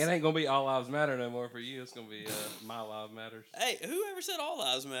my. ain't gonna be all lives matter no more for you. It's gonna be my lives matters. Hey, whoever said all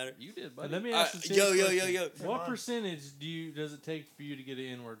lives matter? You did, buddy. Let me ask you. Yo. What percentage does it take for you to get an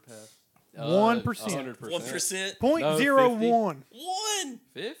N-word pass? 1%. 100%. 1%. Point No, 0.01. 1.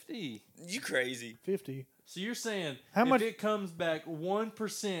 50. You crazy? 50. So you're saying How if much- it comes back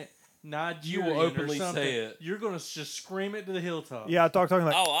 1% Nigerian You will openly or something, say it. you're gonna just scream it to the hilltop. Yeah, talking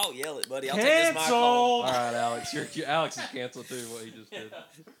like. Oh, I'll yell it, buddy. I'll take this mic call. Cancelled. All right, Alex. Alex is canceled too. What he just did.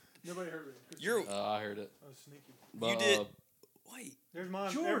 Nobody heard me. You're. I heard it. I was sneaky. But, You did. Wait. There's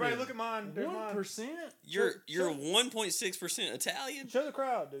mine. Jordan, Everybody look at mine. There's mine. 1%. You're Show- 1.6% Italian. Show the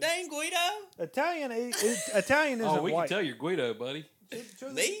crowd, dude. Dang, Guido. Italian isn't Oh, we white. can tell you're Guido, buddy. Show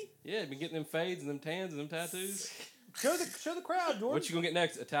the- Me? Yeah, been getting them fades and them tans and them tattoos. Show the crowd, Jordan. What you gonna get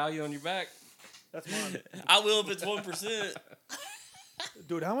next? Italia on your back? That's mine. I will if it's 1%.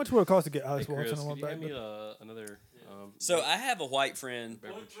 Dude, how much would it cost to get Hey, Alex Watson Chris, on my could you back? hand me another? So I have a white friend.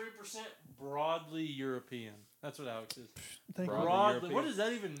 0.3% broadly European. That's what Alex is. Thank you. Broadly Broadly. European. What does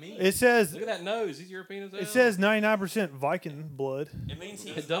that even mean? It says Look at that nose. He's European as hell. it says 99% Viking blood. It means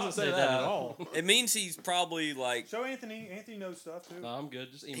It doesn't say that at all. It means he's probably like Show Anthony. Anthony knows stuff too. No, I'm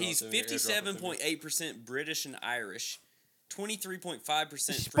good. Just email he's it to me or airdrop it to me. 57.8% British and Irish, 23.5%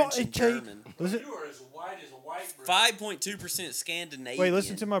 French Spotted and cheek. German, Listen, You are as white as a white bird. 5.2% Scandinavian. wait,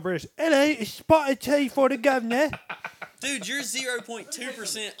 listen to my British. Hello, it's spotted tea for the governor. Dude, you're 0.2%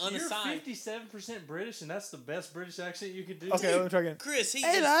 You're unassigned. 57% British, and that's the best British accent you could do. Okay, let me try again. Chris, he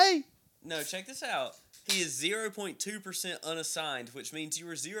just, Hello. no, check this out. He is 0.2% unassigned, which means you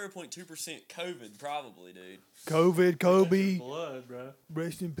were 0.2% COVID, probably, dude. COVID, Kobe. Blood, bro.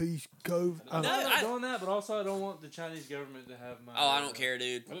 Rest in peace, COVID. I'm No, not I- doing that, but also I don't want the Chinese government to have my. Oh, I don't care,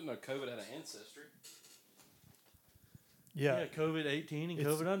 dude. I didn't know COVID had an ancestry. Yeah, Yeah. COVID 18 and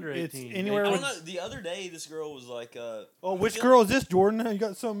It's- COVID under it's 18. anywhere I with- don't know. The other day, this girl was like, Oh, which girl is this, Jordan? You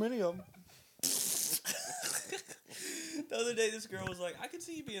got so many of them. the other day, this girl was like, I could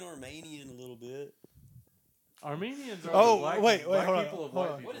see you being Armenian a little bit. Armenians are Oh, the black, wait, black hold on, people of hold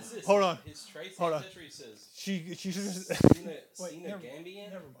white on. people. What is this? Hold on. His trace Hold on. ancestry says She just. Sina, Wait, Sina never-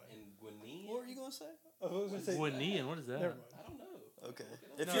 Gambian never mind. and Guinean. What were you gonna say? I was gonna say. Guinean, what is that? Never mind. I don't know. Okay.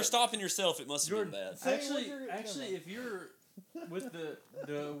 If you're stopping yourself, it must have Jordan, been bad. Say actually, what you're- actually, if you're with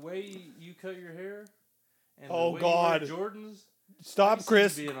the way you cut your hair and Oh, the way God. you wear Jordans, Stop, you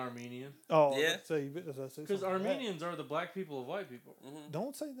Chris. be an Armenian Oh, Yeah. Because Armenians are the black people of white people.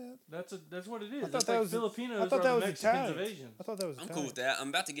 Don't say that. That's what it is. I thought It's that like was- Filipinos I thought are that the was Mexicans Italian. of Asians. I thought that was. I'm cool with that. I'm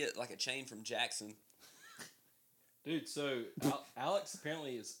about to get like a chain from Jackson. Dude, so Alex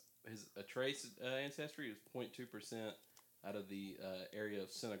apparently is his a trace ancestry is 0.2% out of the area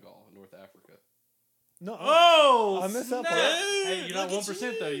of Senegal, North Africa. No. Oh, I missed that snap. part. Hey, you're not Look at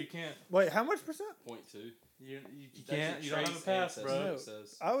 1% you. though. You can't. Wait, how much percent? 0.2. You That's can't. a You don't have a trace pass, ancestry, bro. No. it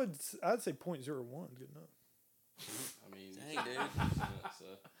says. I'd say 0.01. Good enough. I mean, Dang, dude. So.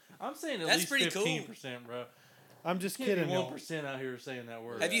 I'm saying at That's least pretty cool. 15%, bro. I'm just You can't kidding. be y'all. 1% out here saying that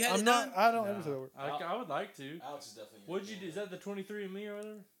word. Have you had I'm it not. done? I don't No. ever say that word. I would like to. Alex is definitely. What'd you do? Is that the 23andMe or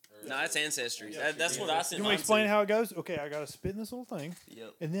whatever? No, that's ancestry. Yeah, That's yeah. what I sent. Can we mine explain to. how it goes? Okay, I gotta spit in this little thing,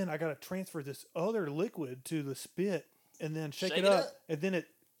 Yep. and then I gotta transfer this other liquid to the spit, and then shake it it up, up. and then it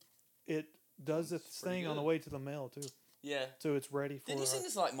does its pretty thing on the good. way to the mail too, Yeah. so it's ready for Didn't you send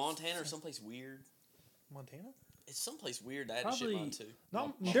this to, like Montana or someplace weird? Montana. It's someplace weird. I had to ship Probably- mine to. No,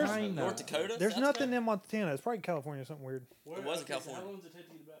 China. there's China. North Dakota. there's South nothing Dakota? in Montana. It's probably California or something weird. It was in California. How long does it take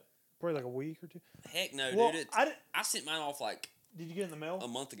to get back? Probably like a week or two. Heck no, Well, dude. I didn't. I sent mine off like Did you get it in the mail? a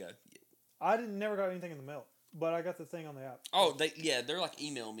month ago. I didn't. Never got anything in the mail, but I got the thing on the app. Oh, they're like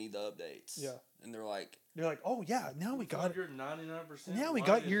emailing me the updates. Yeah. And they're like, They're like, oh yeah, now we got it. You're 99%. Now we white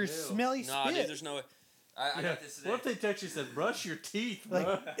got as your hell. smelly nah, spit. dude, there's no way. I Yeah. got this today. What if they text you and said, brush your teeth, bro?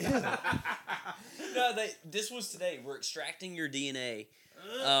 Like, ew. No, this was today. We're extracting your DNA.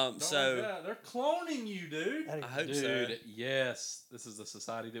 Don't so- like that. They're cloning you, dude. That I is- hope Dude, so. yes, this is the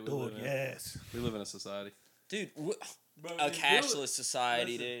society that we Dude, live in. yes. We live in a society. Dude, Bro, a is cashless Bill,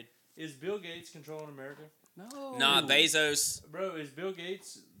 society, listen. dude. is Bill Gates controlling America? No, Nah, Bezos. Bro, is Bill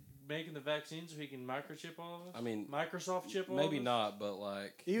Gates making the vaccine so he can microchip all of us? I mean, Microsoft chip all maybe of us? not, but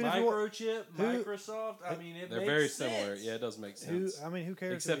like Even if you wa- Microchip, who- Microsoft. I mean, it they're makes very sense. similar. Yeah, it does make Who? sense. I mean, who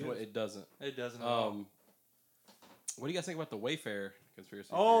cares? Except who what it is? it doesn't. It doesn't. At all. What do you guys think about the Wayfair conspiracy?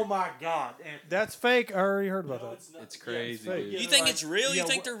 Oh theory? my God! And That's fake. I already heard about no, that. it's not. It's Yeah, crazy, fake. dude. You they're think like- it's real? You yeah,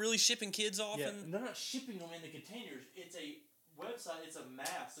 think what- they're really shipping kids off? Yeah, And they're not shipping them in the containers. It's a website. It's a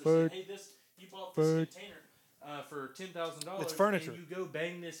mass. Fake. They're saying, hey, you bought this Fake. container. for $10,000. It's furniture. And you go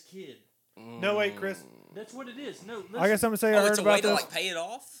bang this kid. No, wait, Chris. That's what it is. No, listen, I got something to say. I it's heard a way about to this. like pay it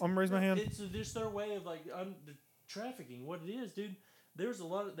off. I'm gonna raise my hand. It's just their way of like the trafficking. What it is, dude. There's a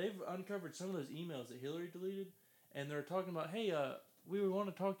lot of they've uncovered some of those emails that Hillary deleted, and they're talking about, hey, we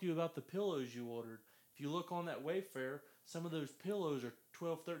want to talk to you about the pillows you ordered. If you look on that Wayfair, some of those pillows are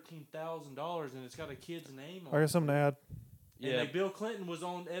 $12,000-$13,000, and it's got a kid's name on I it. got something to add. And like Bill Clinton was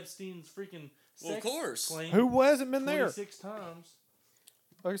on Epstein's freaking sex of course. claim Who hasn't been there? 26 times.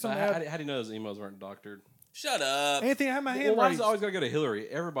 I got something to add. How do you know those emails weren't doctored? Shut up, Anthony, I have my Well, hand why raised. does it always gotta go to Hillary?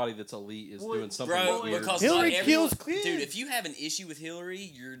 Everybody that's elite is doing something bro. weird. Because Hillary not kills everyone- kids. Dude, if you have an issue with Hillary,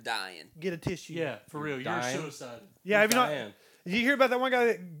 you're dying. Get a tissue. Yeah, for real. You're dying. suicide. Yeah, have you not? Diane. Did you hear about that one guy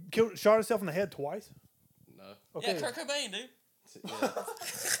that shot himself in the head twice? No. Okay. Yeah, Kurt Cobain, dude. Yeah.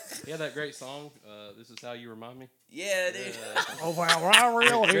 He had that great song. This is how you remind me. Yeah, dude. Yeah. Oh wow, I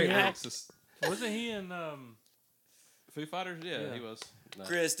really Great yeah. lyrics. Just- Wasn't he in Foo Fighters. Yeah, Yeah. he was. No.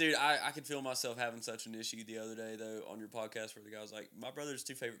 Chris, dude, I could feel myself having such an issue the other day, though, on your podcast where the guy was like, my brother's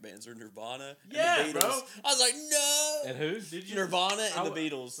two favorite bands are Nirvana and Yeah, the Beatles. bro. I was like, no! And who? Did you Nirvana and I the w-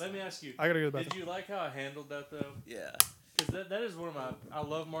 Beatles. Let me ask you. I gotta go to the Did bathroom. you like how I handled that though? Yeah. Because that is one of my. I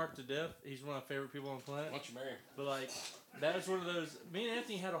love Mark to death. He's one of my favorite people on the planet. Why don't you marry him? But like, that is one of those. Me and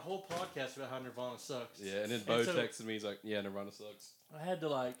Anthony had a whole podcast about how Nirvana sucks. Yeah, and then Bo so- texted me. He's like, "Yeah, Nirvana sucks." I had to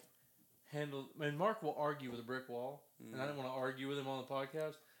like handle. I mean, Mark will argue with a brick wall, and I didn't want to argue with him on the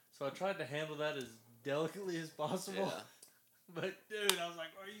podcast, so I tried to handle that as delicately as possible. Yeah. But dude, I was like,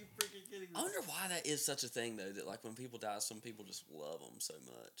 "Are you freaking kidding me?" I wonder why that is such a thing, though, that, like, when people die, some people just love them so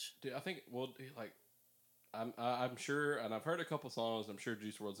much. Dude, I think like, I'm sure, and I've heard a couple songs. I'm sure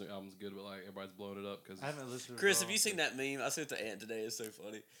Juice WRLD's new album's good, but like everybody's blowing it up because I haven't listened. to Chris, it have all. you seen that meme? I sent it to Ant today. It's so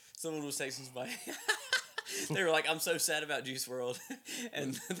funny. Someone was texting somebody. They were like, I'm so sad about Juice WRLD.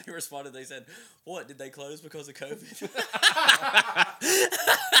 And they responded, they said, what, did they close because of COVID?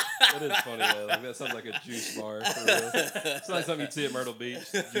 it is funny though. Like, that sounds like a juice bar for real. It's like something you'd see at Myrtle Beach.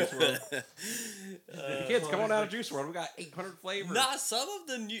 Juice WRLD. Kids, come on out of Juice WRLD. We got 800 flavors. Nah, some of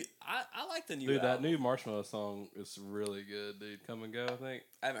the new... I like the new Dude, that album. new Marshmallow song is really good, dude. Come and Go, I think.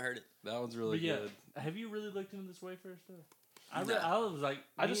 I haven't heard it. That one's really But yeah, good. have you really looked into this Wayfair stuff? No. I was like,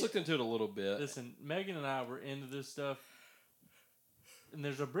 I just looked into it a little bit. Listen, Megan and I were into this stuff, and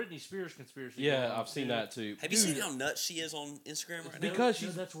there's a Britney Spears conspiracy. Yeah, going on, I've seen too. that too. Have you seen how nuts she is on Instagram right now? Because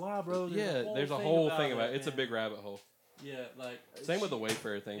she's- that's why, bro. There's a whole thing about it. It's a man. big rabbit hole. Yeah, like Same with the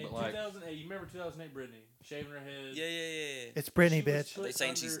Wayfair thing, in but like, 2008. You remember 2008 Britney shaving her head? Yeah. It's Britney, She was bitch. Are they put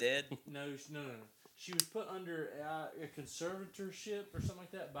saying she's under- dead? No. She was put under a conservatorship or something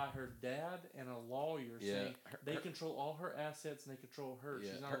like that by her dad and a lawyer. Yeah. saying they control all her assets and they control her.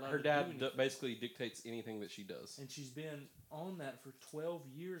 yeah, She's not her, allowed her to dad do anything. basically dictates anything that she does. And she's been on that for 12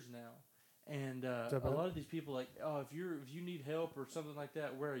 years now. And that a bad? lot of these people like, oh, if you need help or something like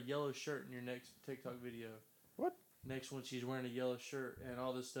that, wear a yellow shirt in your next TikTok video. What? Next one, she's wearing a yellow shirt and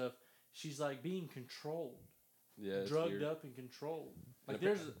all this stuff. She's like being controlled, Yeah, it's drugged weird. up and controlled. Like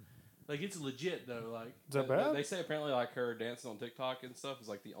And like it's legit though. Like Is that They- bad? They say apparently like her dancing on TikTok and stuff is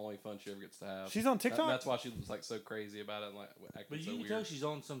like the only fun she ever gets to have. She's on TikTok? That's why she was like so crazy about it and like acting but you so can weird. tell she's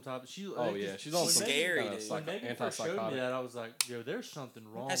on some type. Oh yeah, she's on She's some scary, kind of dude. When Megan first showed me antipsychotic. that, I was like, yo, there's something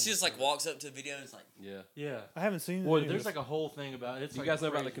wrong. And she with just like her. walks up to the video and is like, Yeah. Yeah. I haven't seen Well, any of there's this. like a whole thing about it. It's Do you like guys know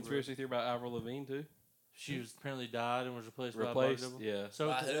about the crazy, bro. conspiracy theory about Avril Lavigne too? She was apparently died and was replaced by a Replaced, body double. yeah, So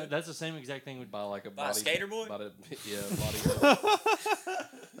By who? that's the same exact thing with. by like a by a body skater boy? By the, yeah, body.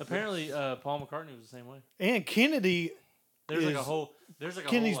 Apparently, Paul McCartney was the same way. And Kennedy. There's like a Is- whole. There's like a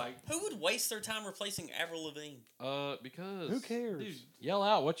Kenny's- whole like. who would waste their time replacing Avril Lavigne? Because Who cares? Dude, Yell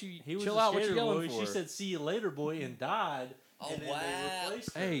out! What you he was chill a out? What you skater yelling boy. for? She said, "See you later, boy," and died. Oh, and then wow. They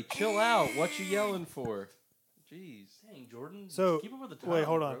replaced her. "Hey, chill out! What you yelling for?" Jeez. Dang, Jordan. So, keep up with the time. wait,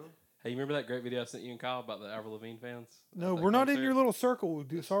 hold on. Bro. Hey, you remember that great video I sent you and Kyle about the Avril Lavigne fans? No, At that we're not in concert? your little circle.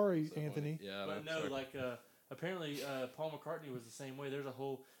 Sorry, So funny. Anthony. Yeah, I But know, no, sorry. like apparently Paul McCartney was the same way. There's a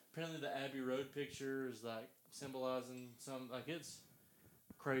whole. Apparently, the Abbey Road picture is like symbolizing some. Like it's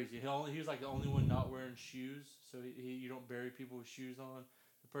crazy. He was like the only one not wearing shoes, so you don't bury people with shoes on.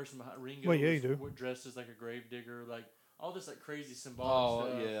 The person behind Ringo Well, yeah, was you do. dressed as like a grave digger, like all this like crazy symbolic Oh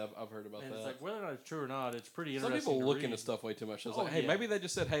stuff. yeah, I've heard about And that. it's like whether or not it's true or not, it's pretty Some interesting. people to look read. into stuff way too much. It's Oh, like, hey, yeah. maybe they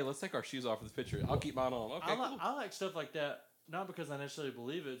just said, hey, let's take our shoes off for the picture. I'll keep mine on. Okay, cool. I like stuff like that, not because I necessarily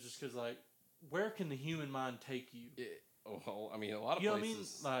believe it, just because like, where can the human mind take you? Well, I mean, a lot of You know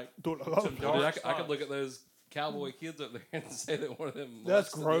places. what I mean? Like Dude, some Dude, dark I could spots. look at those cowboy kids up there and say that one of them.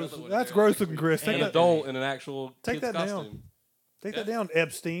 That's molested the gross. other one. That's Yeah, gross like, looking, Chris. Take An that, adult in an actual Take kid's that down. costume. take that down,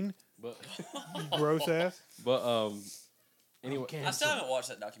 Epstein. But You gross ass. but Anyway, Okay. I still haven't watched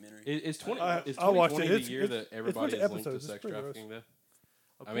that documentary. is 20 I- is I'll watch 2020 it. the It's- year it's- that everybody bunch is of linked to episodes. It's sex pretty gross. trafficking?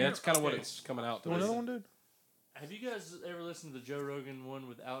 Though? I mean, that's kind of what it's coming out to. You want be. another one, dude? Have you guys ever listened to the Joe Rogan one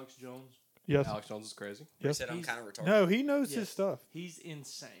with Alex Jones? Yes. Alex Jones is crazy. He Yes. said I'm He's- kind of retarded. No, he knows Yes. his stuff. He's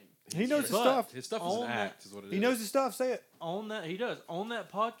insane. He knows his But- stuff. His stuff is On an that- act, is what it is. He knows his stuff. Say it. On that, he does. On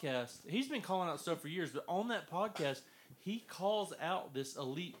that podcast, he's been calling out stuff for years, but on that podcast, he calls out this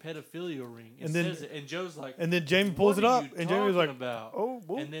elite pedophilia ring and, And then- says it. And Joe's like, And then Jamie pulls "What it are up, you and Jamie was like, talking about?" "Oh,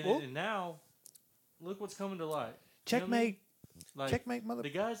 whoop, and then whoop. and now, look what's coming to light. You know what I mean? checkmate, Like, checkmate, mother." the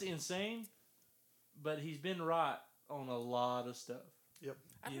guy's insane, but he's been right on a lot of stuff.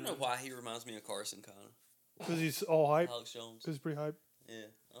 I don't you know know. why he reminds me of Carson, kind of. Because he's all hype. Alex Jones. Because he's pretty hype. Yeah,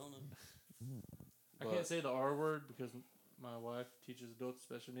 I don't know. I But- can't say the R word because my wife teaches adults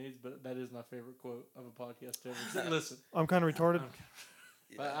with special needs, but that is my favorite quote of a podcast ever. Listen, I'm kind of retarded.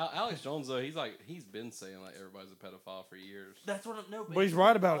 But Alex Jones though, he's been saying like everybody's a pedophile for years. that's what I'm. No, But he's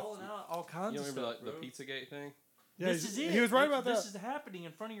right about it. calling out all kinds You don't of remember stuff, like bro. the Pizzagate thing? Yeah, This he's- is it. he was right about This that. is happening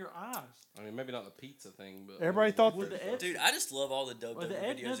in front of your eyes. I mean, maybe not the pizza thing, but Everybody thought With that- the Dude, I just love all the dubbed Or over the,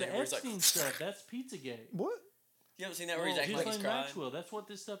 videos. no, the where he's Epstein like, stuff. That's Pizzagate. What? You haven't seen that where he's Well, acting like he's Ghislaine crying? Maxwell. That's what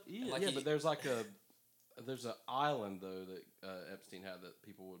this stuff is. Like yeah, he- but there's an island though that Epstein had that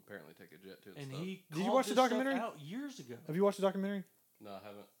people would apparently take a jet to and, and stuff. he Did you called watch the this stuff documentary? out years ago. Have you watched the documentary? No, I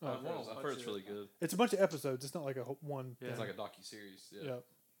haven't. Oh, I've heard, watch I've heard it's it. really good. It's a bunch of episodes. It's not like a one. Yeah. It's like a docu-series. Yeah. Yeah.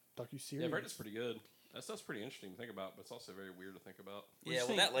 Docu-series. Yeah, I've heard it's pretty good. That stuff's pretty interesting to think about, but it's also very weird to think about. We Yeah, well,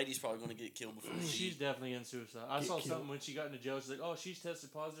 think- that lady's probably going to get killed before She's she. definitely getting suicide. I Get saw killed. something when she got into jail. She's like, "Oh, she's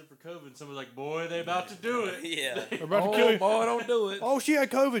tested positive for COVID." And someone was like, "Boy, they about to do it." Yeah. They're about to kill you. boy, don't do it. Oh, she had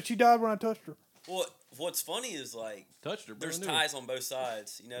COVID. She died when I touched her. Well, what's funny is like Touched her. there's brand new. ties on both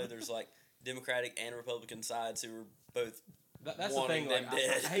sides. You know, there's like Democratic and Republican sides who are both. That's the wanting thing. Like, them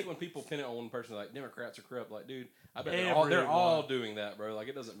dead. I hate when people pin it on one person. Like Democrats are corrupt. Like, dude, I bet they're all Everyone. doing that, bro. Like,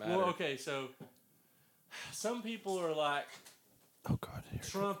 it doesn't matter. Well, okay, so some people are like, Oh God.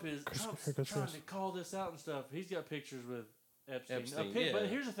 Trump is Chris- Trump's here goes trying Chris. to call this out and stuff. He's got pictures with Epstein. Epstein, But yeah.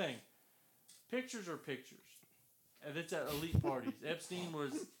 here's the thing: pictures are pictures, and it's at elite parties. Epstein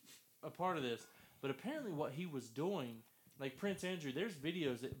was a part of this, but apparently, what he was doing, like Prince Andrew, there's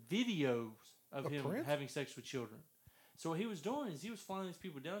videos of Of him Prince? having sex with children. So what he was doing is he was flying these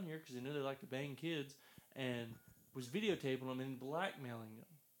people down here because he knew they like to bang kids, and was videotaping them and blackmailing them.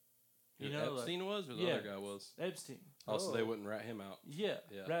 You Who know, like- Epstein was, or the Yeah. other guy was. Epstein. Oh, so they wouldn't rat him out. Yeah,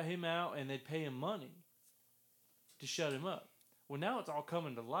 Yeah. rat him out, and they'd pay him money to shut him up. Well, now it's all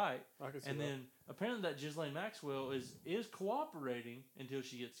coming to light, I can see and that. then apparently that Ghislaine Maxwell is cooperating until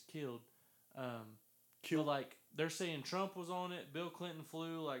she gets killed. But like they're saying Trump was on it, Bill Clinton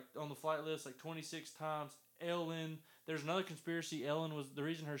flew like on the flight list like 26 times. Ellen, there's another conspiracy. Ellen was the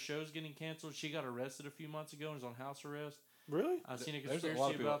reason her show's getting canceled. She got arrested a few months ago and was on house arrest. Really? I've seen a There's conspiracy a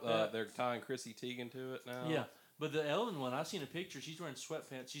lot of people. about that. They're tying Chrissy Teigen to it now. Yeah, but the Ellen one, I've seen a picture. She's wearing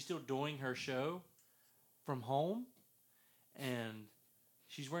sweatpants. She's still doing her show from home, and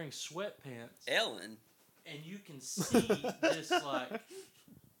she's wearing sweatpants. Ellen. And you can see this like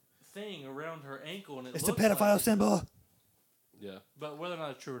thing around her ankle, and It's a looks pedophile like, symbol. Yeah. But whether or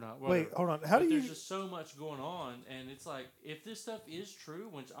not it's true or not, Wait, whatever. hold on. How But do you? There's just so much going on, and it's like if this stuff is true,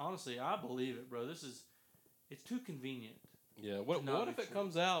 which honestly I believe it, bro. It's too convenient. Yeah. What Not if be it true.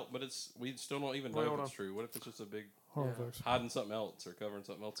 comes out, but we still don't even Wait, know hold if it's on. true? What if it's just a big Hold on, Yeah. folks. hiding something else or covering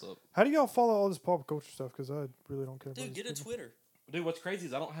something else up? How do y'all follow all this pop culture stuff? Because I really don't care. Dude, about get a these people. Twitter. Dude, what's crazy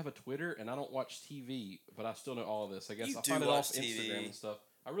is I don't have a Twitter and I don't watch TV, but I still know all of this. I guess You I do find it off watch TV. Instagram and stuff.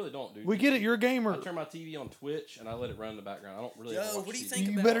 I really don't, dude. We get it. You're a gamer. I turn my TV on Twitch and I let it run in the background. I don't really. Yo, watch what do you TV. think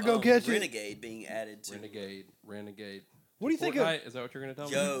You about better go catch it. Renegade being added to? Renegade. What do you think of? Fortnite? Is that what you're gonna tell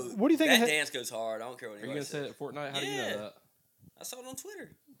me? Yo, What do you think That of- dance goes hard. I don't care what Are you anybody gonna say says. that Fortnite? How do you Yeah. know that? I saw it on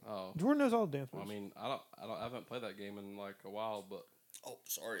Twitter. Oh, Jordan knows all the dance well, I moves. mean, I haven't played that game in like a while, but Oh,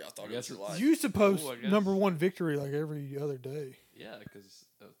 sorry. I thought I it was guess your it's- life. You used to post Cool, I guess. number one victory like every other day. yeah, because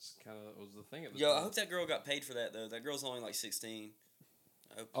that's kind of was the thing at the Yo, I time. hope that girl got paid for that though. That girl's only like 16.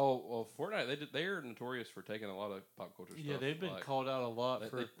 I hope. Oh well, Fortnite they're notorious for taking a lot of pop culture stuff. Yeah, they've been like, called out a lot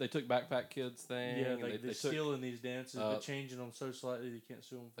for. They took Backpack Kids thing. Yeah, and like they they're took stealing these dances, uh, but changing them so slightly you can't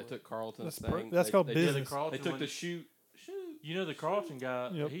sue them for they it. took Carlton's That's thing. that's They- called they Yeah, did- the business. Carlton They took one- the shoot. You know the Carlton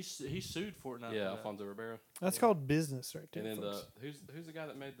guy. Yep. He sued Fortnite. Yeah, for that. Alfonso Ribeiro. That's called business right there. And then folks. who's the guy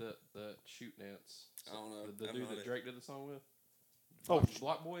that made the shoot dance? I don't know. The I have dude no that idea. Drake did the song with. Oh.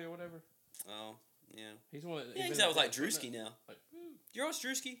 Block Boy or whatever. Oh, yeah. He's one. That Yeah, he's invented out with like that, wasn't Drewski it? now. Like, You're on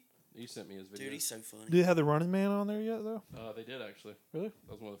Drewski? you sent me his video. Dude, he's so funny. Did it have the Running Man on there yet though? They did actually. Really?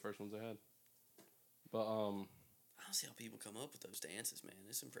 That was one of the first ones they had. But I don't see how people come up with those dances, man.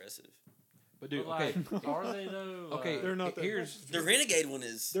 It's impressive. But dude, But, okay, like, are they though? okay. They're not that Here's The Renegade one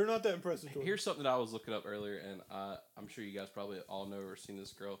is. They're not that impressive. here's something that I was looking up earlier, and I'm sure you guys probably all know or seen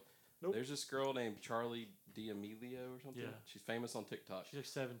this girl. Nope. There's this girl named Charlie D'Amelio or something. Yeah. She's famous on TikTok. She's like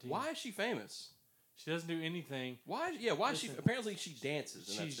 17. Why is she famous? She doesn't do anything. Why? Yeah. Why is she? Listen, Apparently, she dances.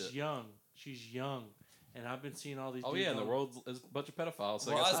 And that's She's it. young. She's young, and I've been seeing all these. Oh dudes yeah, and the on- world is a bunch of pedophiles.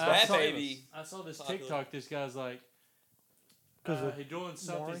 So Well, I guess that's that's Bad why she's Baby. famous. I saw this Popular. TikTok. This guy's like, 'Cause of he doing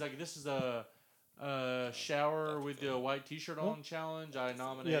something. Maury? He's like, this is a shower with the white T-shirt on challenge. I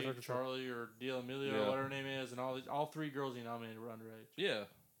nominate Yeah, that's Charlie or D'Amelio Yeah. or whatever her name is, and all three girls he nominated were underage. Yeah.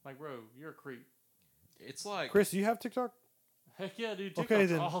 Like, bro, you're a creep. It's like Chris, do you have TikTok? Heck yeah, dude. Okay, TikTok's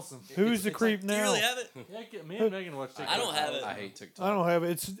then. awesome. Who's the it's creep Do you now? really have it? Heck yeah, me and Megan watch TikTok. I don't have it. I hate TikTok. I don't have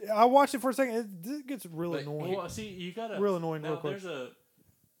it. I watched it for a second. It gets real But- annoying. Well, see, you gotta Real annoying Now real quick. there's a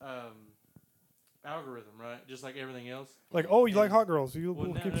algorithm, right? Just like everything else. Like, oh, you like hot girls. Well,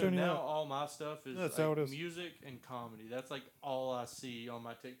 We'll now, keep showing you now that. all my stuff is That's like how it is. music and comedy. That's like all I see on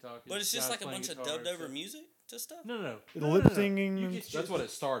my TikTok. But is it's just guys like a playing bunch of guitar dubbed and over stuff. music to stuff. No. The lip singing You and- get That's what it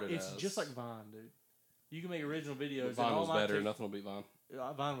started It's as. just like Vine, dude. You can make original But videos. Vine and all was my better. Nothing will beat Vine.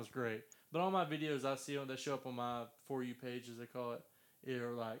 Vine was great, but all my videos I see on that show up on my For You page, as they call it,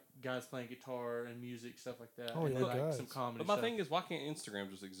 are like guys playing guitar and music, stuff like that. Oh, and yeah, then, like guys. some comedy. But my stuff. thing is, why can't Instagram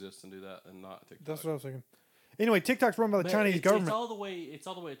just exist and do that and not TikTok? That's what I was thinking. Anyway, TikTok's run by the But Chinese it's government. all the way. It's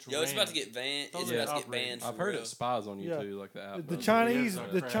all the way. Yo, it's about to ran. get banned. Those It's are about to get operating. banned. I've for heard real. it spies on you Yeah. too, like the app. The does. Chinese- Videos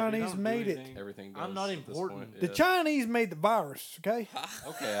are the crap. Chinese They don't do made it. anything. Everything. I'm does not at this important. point, The yeah. Chinese made the virus, okay?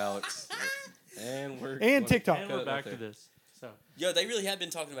 Okay, Alex. And we're And TikTok. And cut we're it back right to there. this. So Yo, they really have been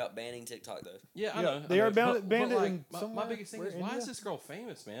talking about banning TikTok though. Yeah, I Yeah, know. they I are know. banned- banned it like, in my somewhere. biggest thing Where, is, why India? is this girl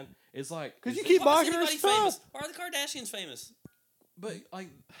famous, man? It's like Because you is- keep Why is blocking her anybody stuff. famous? Why are the Kardashians famous? But like,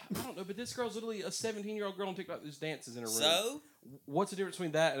 I don't know. But this girl's literally a 17-year-old girl on TikTok that just dances in her room. So What's the difference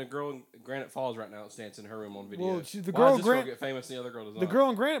between that and a girl in Granite Falls right now that's dancing in her room on video? Well, the Why girl does this girl Grant- get famous and the other girl does not? The girl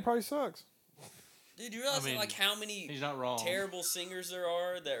in Granite probably sucks. dude, you realize I mean, like how many he's not wrong. terrible singers there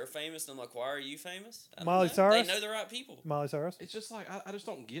are that are famous? And I'm like, why are you famous? I don't Miley know. Cyrus? They know the right people. Miley Cyrus. It's just like I just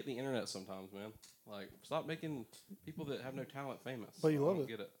don't get the internet sometimes, man. Like, stop making people that have no talent famous. But you I love don't it.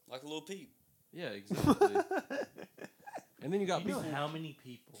 Get it? Like a little Peep. Yeah, exactly. And then you got You know people. how many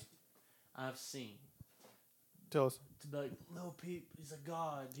people I've seen Tell us. to be like, Lil Peep, he's a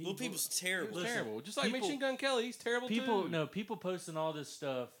god. He Little Peep was terrible. It's Listen, terrible. Just like people- Machine Gun Kelly, he's terrible people too. no people posting all this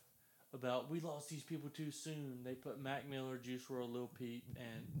stuff about we lost these people too soon. They put Mac Miller, Juice WRLD, Lil Peep,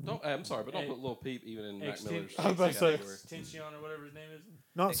 and Don't. I'm sorry, but don't Hey, put Lil Peep even in Mac Exten- Miller's I was about to say. category. Extension or whatever his name is.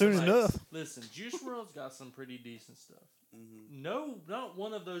 Not It's soon like- enough. Listen, Juice WRLD's got some pretty decent stuff. Mm-hmm. No, not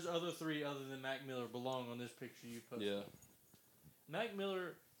one of those other three other than Mac Miller belong on this picture you posted. Yeah. Mac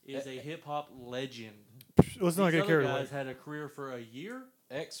Miller is a hip hop legend. Let's not These get other carried away. guys had a career for a year.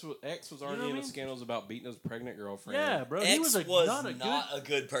 X was know already what I in the mean? scandals about beating his pregnant girlfriend. Yeah, bro. X He was, not a good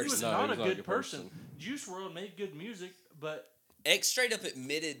good. He person. was No, not he a was not good person. Juice WRLD made good music, but X straight up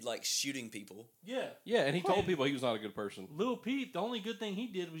admitted like shooting people. yeah. Yeah, and he told people he was not a good person. Lil Peep, the only good thing he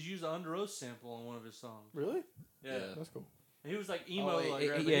did was use the Under Oath sample on one of his songs. Really? Yeah. Yeah. That's cool. He was like emo. Oh, like, he-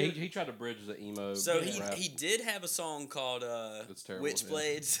 right, yeah, but he tried to bridge the emo. So rap. he did have a song called That's terrible, yeah.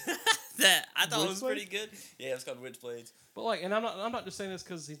 Witchblades that I thought was Witchblades? pretty good. Yeah, it's called Witchblades. But like, and I'm not just saying this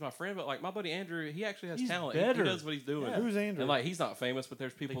because he's my friend, but like my buddy Andrew, he actually has He's talent. better. He does what he's doing. Yeah. Who's Andrew? And like, he's not famous, but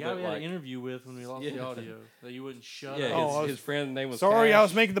there's the people guy that we had like. an interview with when we lost the Yeah. audio that you wouldn't shut Yeah, up. Oh, his, I was- his friend's name was. Sorry, Cash, I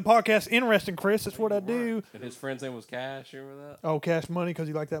was making the podcast interesting, Chris. That's what I do. And his friend's name was Cash. You remember that? Oh, Cash Money, because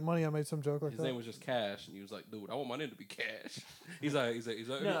you like that money. I made some joke like His that. name was just Cash, and he was like, "Dude, I want my name to be Cash." He's like, No, his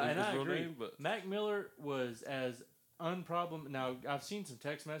and I real agree. name, but Mac Miller was as unproblem. Now I've seen some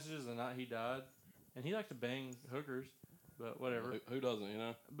text messages the night he died, and he liked to bang hookers, but whatever. who doesn't, you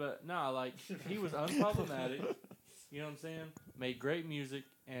know? But nah, like he was unproblematic. You know what I'm saying? Made great music,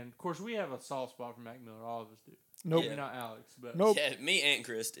 and of course we have a soft spot for Mac Miller. All of us do. Nope. Maybe not Alex, but Nope. Yeah, me and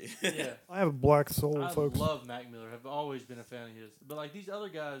Chris do. yeah. I have a black soul, I folks. love Mac Miller. Have always been a fan of his. But like these other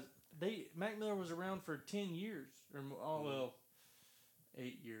guys, Mac Miller was around for 10 years or oh well,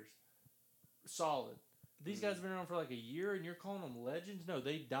 8 years, solid. These guys have been around for like a year, and you're calling them legends? No,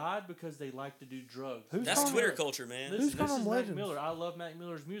 they died because they like to do drugs. Who's That's calling Twitter him- culture, man. Listen, Who's calling this is them Mac legends? Miller. I love Mac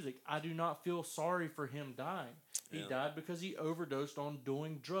Miller's music. I do not feel sorry for him dying. He Yeah. died because he overdosed on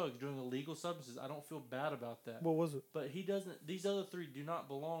doing drugs, doing illegal substances. I don't feel bad about that. What was it? But he doesn't. These other three do not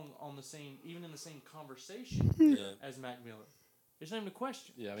belong on the same, even in the same conversation Yeah. as Mac Miller. It's not even a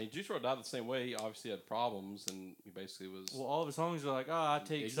question. Yeah, I mean, Juice WRLD died the same way. He obviously had problems, and he basically was. Well, all of his songs are like, "Oh, I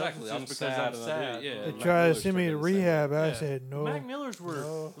take Exactly, substances I'm because sad I'm and I sad." do it, yeah. They Mac tried to Miller's send me to fucking the same rehab. I Yeah. said no. Mac Miller's were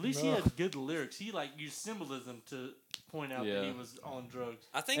no, at least he no. had good lyrics. He like used symbolism to point out that Yeah. he was on drugs.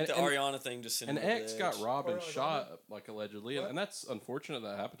 I think And- the and- Ariana thing just sent And him over X the got edge. robbed and Oh, yeah, shot, like allegedly, What? and that's unfortunate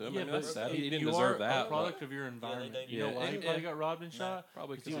that happened to him. Yeah, I mean, but that's sad. He didn't you deserve are that. a product of your environment. they- you know yeah, why he and- probably got robbed and shot?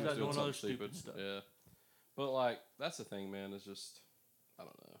 Probably Because because he he was was doing doing something other stupid stupid. stuff. Yeah, but like that's the thing, man. Is just I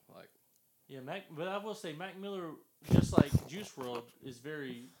don't know. Like Yeah, but I will say Mac Miller, just like Juice WRLD,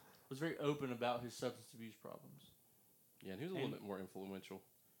 was very open about his substance abuse problems. yeah, and he was a little bit more influential.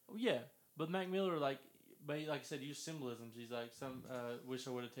 Oh, yeah, but Mac Miller, like I said, used symbolisms. He's like, wish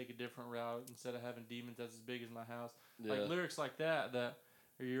I would have taken a different route instead of having demons that's as big as my house. Yeah, Like lyrics like that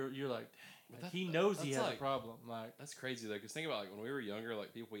you're like, But dang, that- he knows he that's has a like- problem. Like, that's crazy though. Because think about like when we were younger,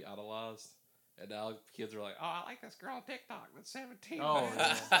 like people we idolized. And now kids are like, oh, I like this girl on TikTok that's 17. Oh, man."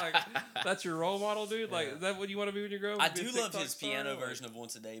 yeah. Like, that's your role model, dude? Like, Yeah. is that what you want to be when you grow up? I Be a do love TikTok his star? piano Like- version of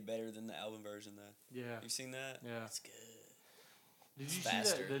Once a Day better than the album version, though. yeah. You seen that? Yeah. It's good. Did It's you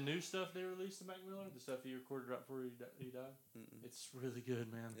faster. see that the new stuff they released to Mac Miller? The stuff he recorded right before he died? Mm-mm. It's really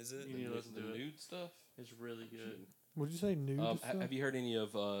good, man. Is it? You need to listen the to it. nude stuff? It's really good. Would you say nude? stuff? Have you heard any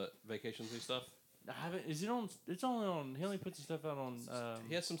of Vacation's new stuff? I haven't. Is it on? It's only on. He only puts his stuff out on.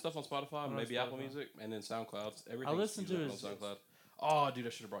 He has some stuff on Spotify, on maybe Apple Spotify. Music, and then SoundCloud. Everything. listened to his- on SoundCloud. Oh, dude, I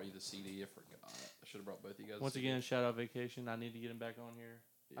should have brought you the CD. I forgot. I should have brought both of you guys. Once the CD. again, shout out Vacation. I need to get him back on here.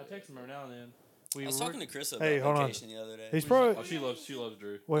 I text him every now and then. I was talking to Chris about Hey, hold on. Vacation the other day. He's we- probably. Oh, she loves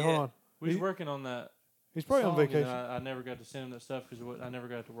Drew. Wait, hold Yeah. on. We was he- working on that. He's probably on song, and vacation. I never got to send him that stuff because I never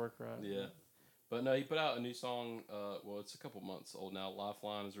got to work right. Yeah. But no, he put out a new song. Well, it's a couple months old now.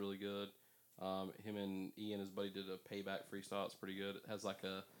 Lifeline is really good. Him and Ian, his buddy, did a Payback freestyle. It's pretty good. It has like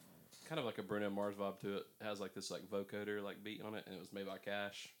a kind of like a Bruno Mars vibe to it. It has like this like vocoder like beat on it, and it was made by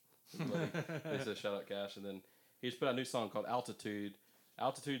Cash. His buddy. They said shout out Cash, and then he just put out a new song called Altitude.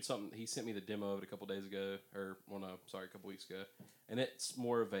 Altitude, something he sent me the demo of it a couple days ago, or well, no, sorry, a couple weeks ago, and it's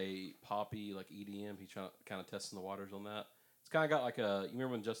more of a poppy like EDM. He's trying to kind of testing the waters on that. It's kind of got like a. You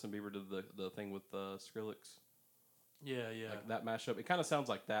remember when Justin Bieber did the thing with Skrillex? Yeah. Like that mashup. It kind of sounds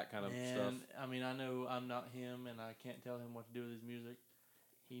like that kind of stuff. And I mean, I know I'm not him, and I can't tell him what to do with his music.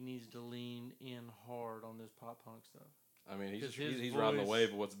 He needs to lean in hard on this pop punk stuff. I mean, he's 'Cause his he's riding the voice- wave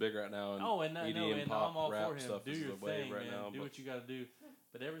of what's big right now. And Oh, and I know, EDM and pop I'm all rap for him. stuff Do is your the wave thing, right man. now. Do but- what you got to do.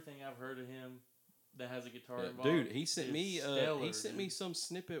 But everything I've heard of him that has a guitar Yeah, involved, dude, he sent is me stellar, he sent me dude. some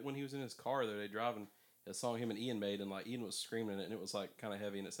snippet when he was in his car the other day driving. A song him and Ian made, and like Ian was screaming it, and it was like kind of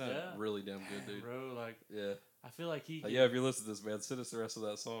heavy, and it sounded Yeah. really damn good, dude. Bro, like Yeah, I feel like he. yeah. If you listen to this, man, send us the rest of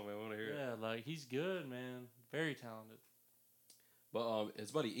that song, man. I want to hear it. Yeah, like he's good, man. Very talented. But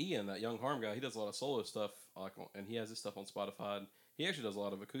his buddy Ian, that young Harm guy, he does a lot of solo stuff, like, and he has his stuff on Spotify. And he actually does a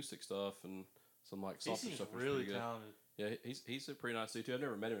lot of acoustic stuff and some like He softer seems stuff. which is really pretty good. talented. Yeah, he's a pretty nice dude too. I've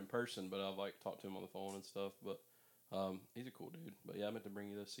never met him in person, but I've like talked to him on the phone and stuff. But he's a cool dude. But yeah, I meant to bring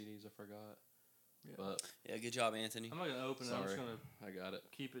you those CDs. I forgot. Yeah. But Yeah, good job, Anthony. I'm not gonna open it. I'm just Sorry. gonna I got it.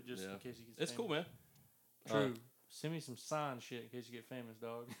 keep it just Yeah. in case he gets. It's cool, famous. man. True. Send me some signed shit in case you get famous,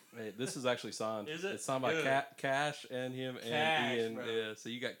 dog. Hey, this is actually signed. Is it? It's signed by Good. Cash and him Cash, and Ian. bro. Yeah, so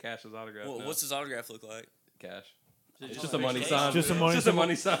you got Cash's autograph. Well, now. what's his autograph look like? Cash? It's Just just a money vacation. sign. Just a money Just a sign.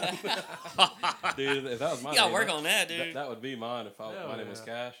 money sign. Dude, if that was my You gotta name, work on that, dude. that would be mine. If Hell my name was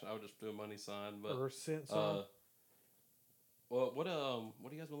yeah. Cash, I would just do a money sign. But Or sent some. well, what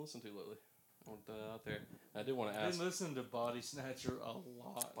have you guys been listening to lately? I want out there. I did want to I've ask. been listening to Body Snatcher a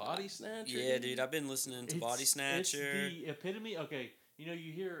lot. Body Snatcher. Yeah, dude, I've been listening to Body Snatcher. It's the epitome. Okay, you know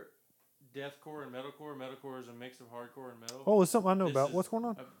you hear deathcore and metalcore. Metalcore is a mix of hardcore and metal. Oh, it's something I know This about. is What's going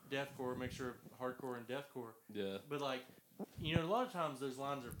on? a deathcore mixture of hardcore and deathcore. Yeah. But like, you know, a lot of times those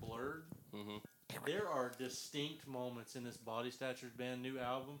lines are blurred. Mm-hmm. There are distinct moments in this Body Snatchers band new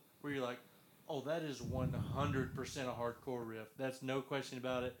album where you're like, oh, that is 100% a hardcore riff. That's no question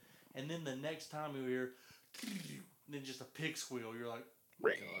about it. And then the next time you hear, then just a pick squeal, you're like,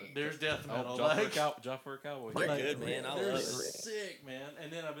 there's death metal. Oh, Job for a like, Job for a Cowboy. They're like, good, man. I they're love it. sick, man.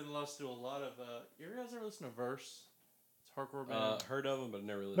 And then I've been listening to a lot of. You guys ever listen to Verse? It's a hardcore band. Heard of them, but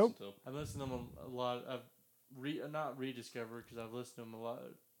never listened Nope. to them. I've listened to them a lot. I've not rediscovered because I've listened to them a lot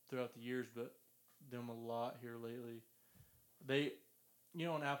throughout the years, but them a lot here lately. They, you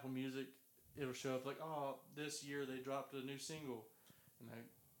know, on Apple Music, it'll show up like, oh, this year they dropped a new single, and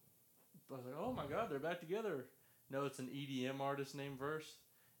I was like, oh my god, they're back together. No, it's an EDM artist named Verse.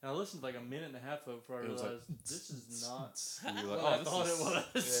 And I listened to like a minute and a half of it before I It was realized like, this is not And you're what like, I oh, thought this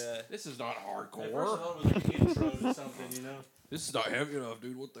it was. Yeah. This is not At first I hardcore. thought it was like an intro to something, you know? This is not heavy enough,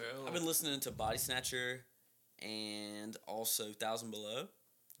 dude. What the hell? I've been listening to Body Snatcher and also 1,000 Below.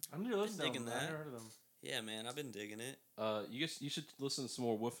 I'm gonna listen to digging them. I've that. never heard of them. Yeah, man, I've been digging it. You should listen to some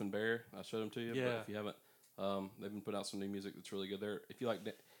more Wolf and Bear. I showed them to you. Yeah. But if you haven't, they've been putting out some new music that's really good. If you like,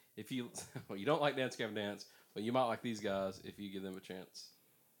 well, you don't like Dance Gavin Dance, but you might like these guys if you give them a chance.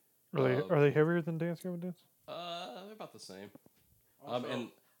 Are they heavier than Dance Gavin Dance? They're about the same. Also, And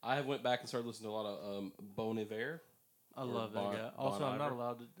I went back and started listening to a lot of Bon Iver. I or love that Bon- guy. Also, Bon I'm not Iver.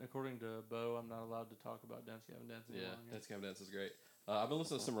 allowed to, according to Bo, I'm not allowed to talk about Dance Gavin Dance Yeah, anymore. Dance Gavin Dance is great. I've been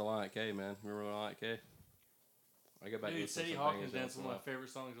listening to some Reliant K, man. Remember Reliant K? I go back and Dude, listen to Sadie some Hawkins bangers Dance is once in one a of my favorite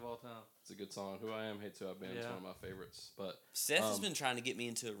songs of all time. It's a good song. Who I Am, Hate To Have Been is Yeah. one of my favorites. But Seth has Um, been trying to get me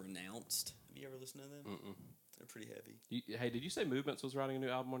into Renounced. Have you ever listened to them? mm-mm. They're pretty heavy. Hey, did you say Movements was writing a new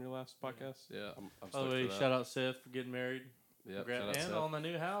album on your last podcast? Yeah, I'm By stoked the way, for that. shout out Seth for getting married. Yep, Congrats. shout out And Seth. on the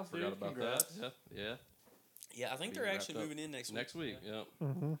new house, Forgot dude. about Congrats. that. Yeah. Yeah, I think Being they're actually wrapped up moving in next week. Next week, yep.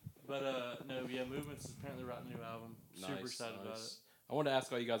 Mm-hmm. But no, yeah, Movements is apparently writing a new album. Super Nice, excited about it. nice. I wanted to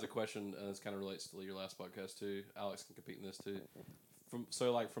ask all you guys a question, and this kind of relates to your last podcast too. Alex can compete in this too.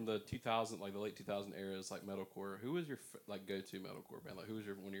 From the 2000, like the late 2000 eras, like metalcore. Who was your go-to metalcore band? Like who was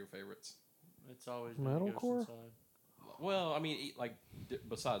one of your favorites? It's always been Ghost Metalcore? Inside. Well, I mean,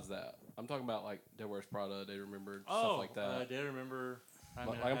 besides that, I'm talking about like Devil Wears Prada, Day to Remember, stuff like that. I did remember. I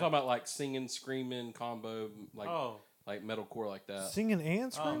mean, I'm talking about like singing, screaming combo, like Oh, like metalcore like that. Singing and oh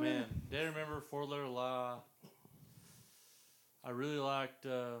screaming? man, did remember Four Letter Lie. I really liked.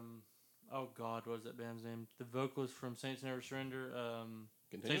 Oh God, what was that band's name? The vocalist from Saints Never Surrender.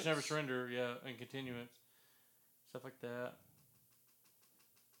 Saints Never Continuance? Surrender, yeah, and Continuance, stuff like that.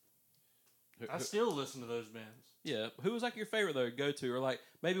 I still listen to those bands. Yeah, who was like your favorite though? Go to or like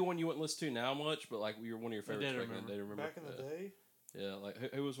maybe one you wouldn't listen to now much, but like you're one of your favorites Day to back in the day. Remember Back in the day? Yeah, like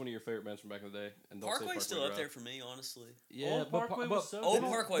who was one of your favorite bands from back in the day? And don't say Parkway's still up Drive. there for me, honestly. Yeah, Old but Parkway but was so Old good.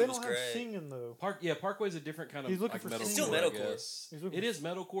 Parkway they was don't have great. singing though. Parkway's a different kind of He's looking like for metalcore. singing. Still I metalcore. guess. He's looking It for- is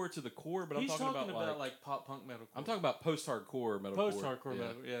metalcore to the core, but He's I'm talking about like pop punk metal. I'm talking about post-hardcore metalcore. post-hardcore yeah.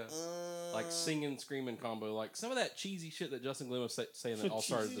 metal. Yeah. Like singing, screaming combo, like some of that cheesy shit that Justin Glenn was saying that all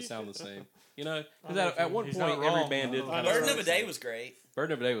started to sound the same. You know, because at one He's point not every wrong, band did. though. kind of Burden sound of a the Day same. was great.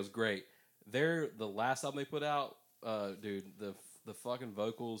 Burden of a Day was great. The last album they put out, dude, the fucking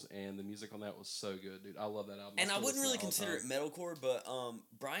vocals and the music on that was so good, dude. I love that album. And I still wouldn't listen really to all the consider time. it metalcore, but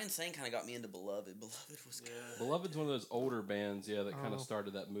Brian Sane kind of got me into Beloved. Beloved was good. Beloved's one of those older bands, yeah, that kind Oh. of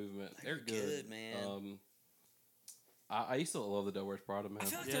started that movement. They're They're good, good, man. I used to love the Devil Wears Prada, man. I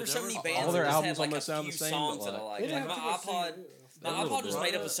feel like Yeah, there were there so were- many all bands their that just albums had like a almost sound few the same, songs but, that I like- like. They didn't My have to get iPod, singing. my A little iPod was bit.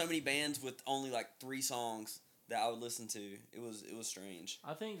 made up of so many bands with only like 3 songs that I would listen to. It was strange.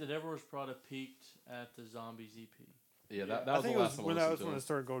 I think the Devil Wears Prada peaked at the Zombies EP. Yeah, that I was think the it last was time when I that listened was to when them. it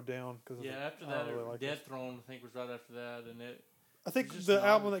started to go down. Cause Yeah, after I that, don't really like Death it. Throne I think was right after that, and it I think It's just the not-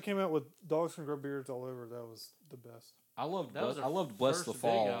 album that came out with Dogs and Grub Beards all over, that was the best. I loved that was I loved Bless first the big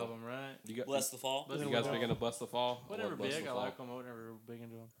Fall. album, right? You got Bless the Fall. Bless you the guys Fall. big into Bless the Fall? Whatever love Bless big, the I Fall. like them. I never big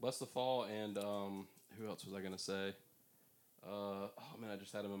into them. Bless the Fall and who else was I gonna say? Oh man, I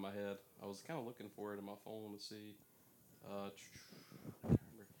just had him in my head. I was kind of looking for it in my phone to see.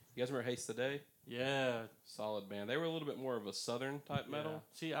 You guys remember Haste Today? Yeah, Solid band. They were a little bit more of a southern type metal. yeah.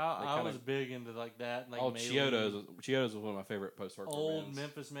 See, I kinda- was big into like that. Like Oh, Maylene, Chiodos was one of my favorite post-hardcore old bands.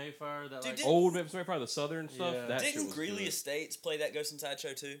 Memphis Mayfire. That Dude, like did- Old Memphis Mayfire, the southern stuff. Yeah. That shit Didn't was Greeley good. Estates play that Ghost Inside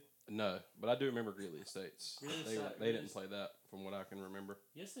show too? No, but I do remember Greeley Estates. Greeley They Estate- they didn't play that from what I can remember.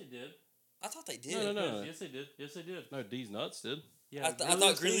 yes, they did. I thought they did. No. Yes, they did. Yes, they did. No, D's Nuts did. Yeah, I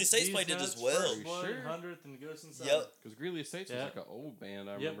thought Greeley Estates played it as well. First You Blood, sure? 100th, and Ghost Inside. Yep. Because Greeley Estates Yeah. was like an old band.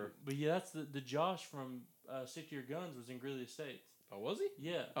 I Yep, remember. but yeah, that's the Josh from Stick to Your Guns was in Greeley Estates. Oh, was he?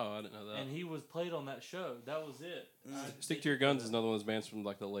 Yeah, Oh, I didn't know that. and he was played on that show. That was it. Stick to Your Guns is another one of those bands from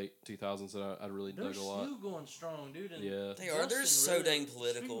like the late 2000s that I really They're dug a lot. still going strong, dude. And Yeah. They are. They're Justin so really- dang speaking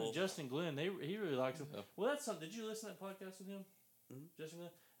political. of Justin Glenn, he really likes him. Yeah. Well, that's something. Did you listen to that podcast with him, Mhm. Justin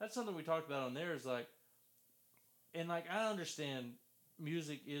Glenn? That's something we talked about on there. Is like, and like I understand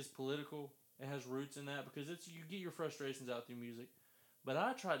music is political. It has roots in that because it's you get your frustrations out through music, but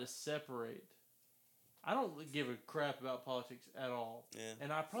I try to separate. I don't give a crap about politics at all, Yeah.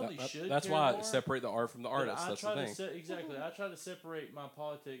 and I probably should. That's care why more, I separate the art from the but artist. I That's try the to thing. exactly. I try to separate my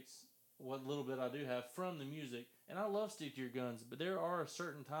politics, what little bit I do have, from the music. And I love Stick to Your Guns, but there are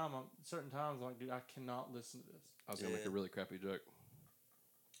certain times I'm like, dude, I cannot listen to this. I was gonna make a Yeah. really crappy joke.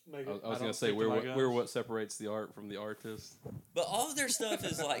 Make I it. was I gonna don't say stick to my we're guns. what separates the art from the artist. But all of their stuff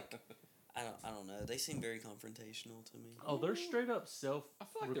is like, I don't know. They seem very confrontational to me. Oh, they're straight up self. I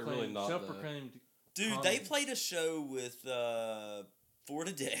feel like they're really not that. self-proclaimed. Dude, they played a show with For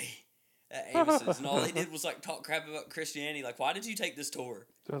Today at Amos's, and all they did was like talk crap about Christianity. Like, why did you take this tour?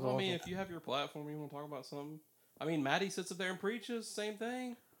 That's Well, I awesome. mean, if you have your platform, you want to talk about something. I mean, Maddie sits up there and preaches, same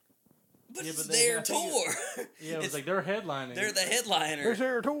thing. But Yeah, it's but they- their I think tour. Yeah, it was It's- like they're headlining. they're the headliner. There's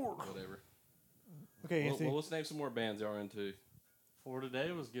their tour. Whatever. Okay, Well, Anthony. let's name some more bands y'all are into. For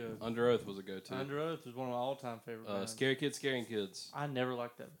Today was good. Under Oath was a go-to. Under Oath was one of my all-time favorite bands. Scary Kids, Scaring Kids. I never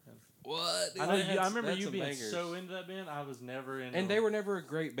liked that band. What? I know. I remember you being so into that band. I was never into. And they were never a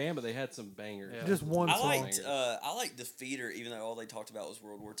great band, but they had some bangers. Yeah. Just one I song. liked Defeater, even though all they talked about was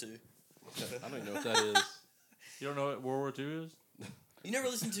World War II. I don't even know what that is. You don't know what World War II is? You never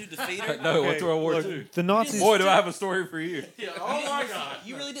listened to Defeater? No, Okay, what's World War look, II? The Nazis. Boy, do I have a story for you. Yeah. Oh my God.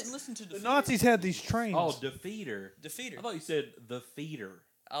 You really didn't listen to The Defeater? Nazis had these trains. Oh, Defeater. Defeater. I thought you said The Feeder.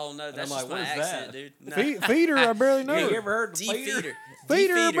 Oh no, that's I'm just like, my what is accent, that? dude. No. Feeder, I barely know. Hey, you it. ever heard of Feeder? Defeater.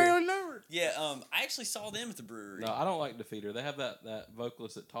 Feeder, I Defeater. barely know. it. Yeah, I actually saw them at the brewery. No, I don't like Defeater. They have that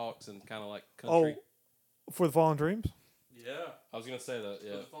vocalist that talks and kind of like country. Oh, for the Fallen Dreams. Yeah. I was gonna say that. For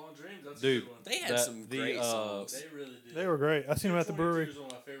Yeah. the Fallen Dreams. That's Dude, a good one. They had That- some the, great songs. They really did. They were great. I seen them at the 22 brewery. is one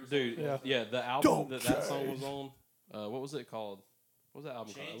of my favorite Dude, songs. yeah, the album Don't that song was change. on. What was it called? What was that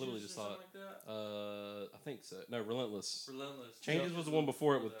album called? I literally Changes just or saw it. something like that? I think so. No, Relentless. Relentless. Changes was the one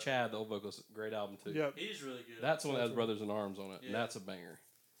before it with Chad, the old vocalist. Great album too. Yep. He's really good. That's the one that has That's right. Brothers in Arms on it, and Yeah. that's a banger.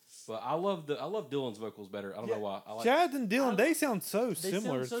 But I love Dylan's vocals better. I don't Yeah. know why. I like Chad and Dylan, I- they sound so They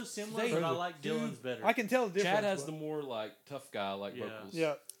similar. sound so similar, They- but I like Dude, Dylan's better. I can tell the difference. Chad has but- the more like tough guy like Yeah. vocals.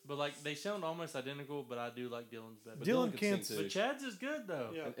 Yeah. But like they sound almost identical, but I do like Dylan's better. But Dylan Dylan can't- can sing But too. Chad's is good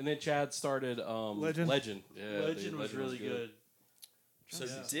though. Yeah. And then Chad started Legend. Legend. Yeah, Legend dude, was really good. So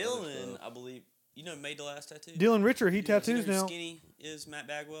Yeah. Dylan, I believe, you know, made the last tattoo. Dylan Richard, he You know tattoos who now. Skinny is Matt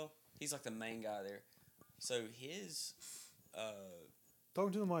Bagwell. He's like the main guy there. So his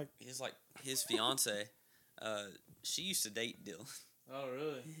Talking to the mic. his fiance, she used to date Dylan. Oh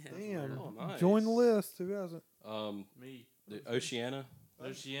really? Damn. Oh, nice. Join the list. Who hasn't? Me. The Oceana.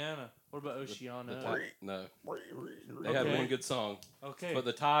 Oceana. What about Oceana? The Tide- no, they had Okay. one good song, Okay. but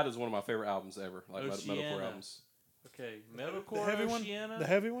the Tide is one of my favorite albums ever. Like metalcore Oceana. albums. Okay. The Metalcore heavy one. Oceana. The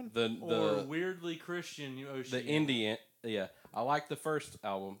heavy one. The or weirdly Christian Oceana. the indie. Yeah, I like the first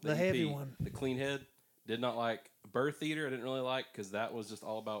album. The EP, heavy one. The Clean Head. Did not like Birth Eater. I didn't really like because that was just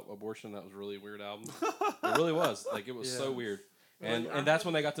all about abortion. That was a really weird album. It really was. Like it was so Yeah. weird. And Like, and that's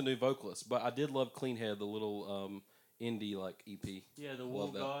when they got the new vocalist. But I did love Clean Head, the little indie like EP. Yeah, the Love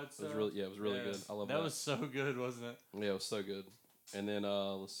Wool that. God It was stuff. really it was really Yeah. good. I love that. that. was so good, wasn't it? Yeah, it was so good. And then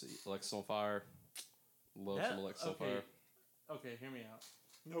let's see, Alexis on Fire. Love That- some Alexis on okay. Fire. Okay, hear me out.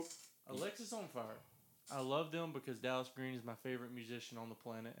 Nope. Alexis on Fire. I love them because Dallas Green is my favorite musician on the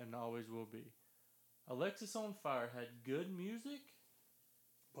planet and always will be. Alexis on Fire had good music.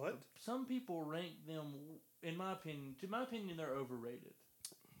 What? Some people rank them, to my opinion, they're overrated.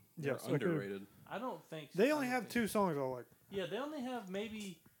 They're Yes. I agree. underrated. I don't think so. They I only don't have think 2 songs I like. Yeah, they only have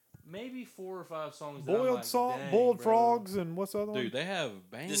maybe 4 or 5 songs. that I'm Boiled like, salt, dang, boiled bro. frogs, and what's the other one? Dude, they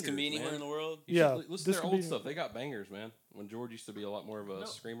have bangers. This can be anywhere man. in the world. You Yeah, should listen this to their could old be- stuff. They got bangers, man. When George used to be a lot more of a No,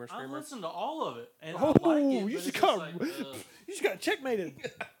 screamer. I've listened to all of it, and Oh, I like it. you but just it's got- like, You just got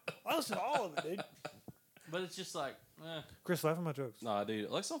checkmated. I listened to all of it, dude. but it's just like, Chris, laugh at my jokes. Nah, dude,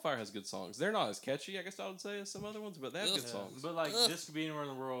 Alexis on Fire has good songs. They're not as catchy, I guess I would say, as some other ones, but they have good Ugh. songs. But like, Ugh. This Could Be Anywhere in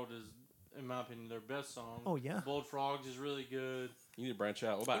the World is, in my opinion, their best song. Oh, yeah. Boiled Frogs is really good. You need to branch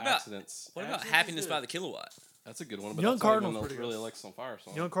out. What about What about- Accidents? What about Absolutely Happiness good. by the Kilowatt? That's a good one. But Young that's not even Cardinal's a pretty really good. Alexis on Fire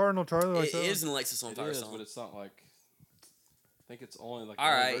song. Young Cardinal Charlie. Like It that. is an Alexis on It Fire is, song. but it's not like. I think it's only like. All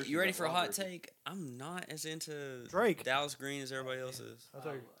the right, version you ready that for a Rob hot version. take? I'm not as into Drake. Dallas Green as everybody else is. I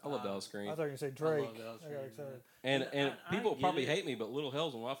thought, I love Dallas Green. I thought you were going to say I Drake. love Dallas I got Green, excited. And I people get probably it. hate me, but Little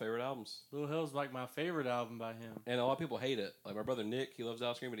Hell's one of my favorite albums. Little Hill's like my favorite album by him. And a lot of people hate it. Like my brother Nick, he loves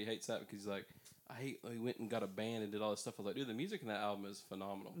Dallas Green, but he hates that because he's like, I hate. He went and got a band and did all this stuff. I was like, dude, the music in that album is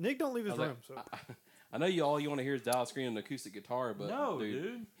phenomenal. Nick don't leave his I was room. like, So. I know you want to hear is Dallas Green and an acoustic guitar, but No, dude,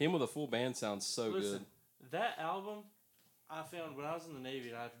 dude. him with a full band sounds so Listen, good. that album, I found when I was in the Navy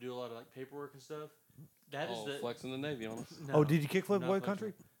and I had to do a lot of like paperwork and stuff. That is Oh, the flexing the Navy on us. no, Oh, did you kickflip not Boy Flexing.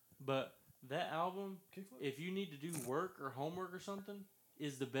 Country? But that album, if you need to do work or homework or something,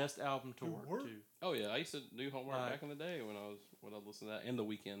 is the best album to Do work work? to. Oh yeah, I used to do homework Like- back in the day when I'd listen to that, and the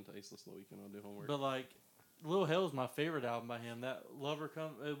weekend. I used to listen to the weekend when I do homework. But like, Lil Hell is my favorite album by him. That Lover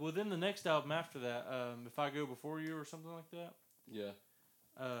come within the next album after that. If I Go Before You or something like that. yeah,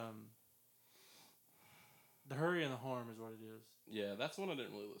 The Hurry and the Harm is what it is. yeah, that's one I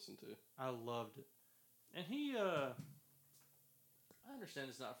didn't really listen to. I loved it, and he. I understand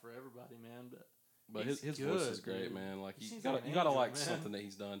it's not for everybody, man, but But He's his voice good, is great, dude. man. Like He you seems gotta like an you gotta angel, like man. something that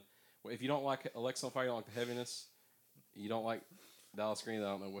he's done. Well, if you don't like Alexa on Fire, you don't like the heaviness. You don't like Dallas Green. I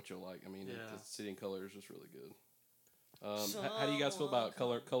don't know what you'll like. I mean, Yeah. the City and Color is just really good. How do you guys feel about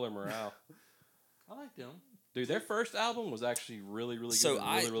color morale? I like them. Dude, their first album was actually really, really good. So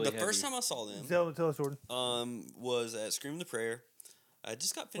and really the first heavy. time I saw them, Tell us, Jordan. was at Scream the Prayer. I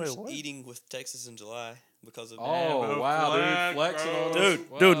just got Wait, finished what? eting with Texas in July because of Oh, Damn, wow, flex, dude. Flexing bro. on dude, us.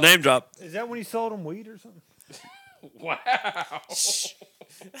 Wow. dude, name drop. Is that when you sold them weed or something? Wow.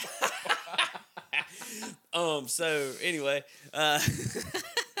 So anyway,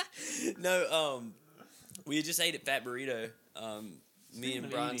 we just ate at Fat Burrito. Me and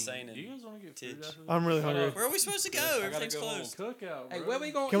Brian Sane Do you and guys want to get Tidge. food after this? I'm really hungry. where are we supposed to go? gotta Everything's go home. closed. Cookout, bro. Hey, where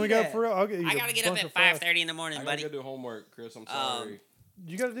we going? Can we go for real? I'll get you I a gotta get up bunch at of fries. 5:30 in the morning, I gotta buddy. go do homework, Chris. I'm sorry.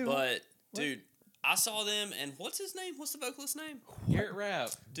 You gotta do. But dude, I saw them, and what's his name? What's the vocalist's name? Garrett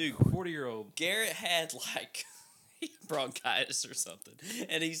Rapp, Dude, 40-year-old. Garrett had like bronchitis or something,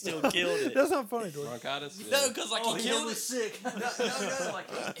 and he still killed it. That's not funny, Jordan. Bronchitis? No, because like he killed it. sick. No,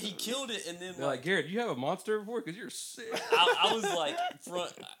 like he killed it, and then They're like, Garrett, do you have a monster before? Because you're sick. I was like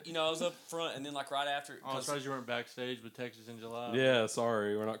front, I was up front, and then like right after. Oh, I'm surprised you weren't backstage with Texas in July. Yeah,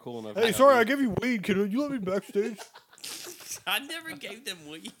 sorry. We're not cool enough. Hey, to sorry, I have you. give you weed. Can you let me backstage? I never gave them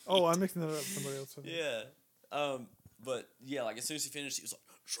weed. Oh, I'm mixing that up with somebody else. Yeah. But yeah, like as soon as he finished, he was like,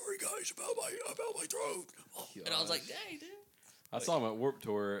 "Sorry guys about my throat," and I was like, "Dang, dude." I saw him at Warped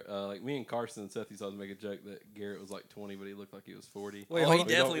Tour. Like me and Carson and Seth used to always make a joke that Garrett was like 20, but he looked like he was 40. Wait, Oh, hold he on.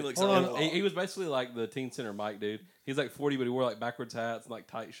 definitely looks Hold old. on. He was basically like the Teen Center Mike, dude. He's like 40, but he wore like backwards hats and like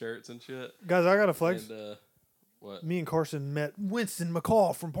tight shirts and shit. Guys, I got to flex. And what? Me and Carson met Winston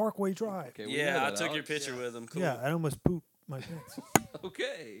McCall from Parkway Drive. Okay, we know Yeah, I that, took your Alex. picture with him. Cool. Yeah, I almost pooped my pants.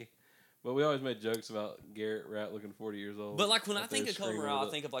 Okay. But we always made jokes about Garrett Rat looking 40 years old. But like when I Up think there of Comer screaming Out, with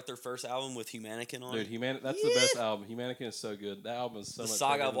I think of like their first album with Humanican on Dude, it. that's the best album. Humanican is so good. That album is so The much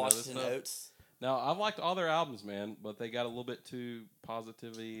Saga better of than other Washington stuff. Oats. Now, I've liked all their albums, man, but they got a little bit too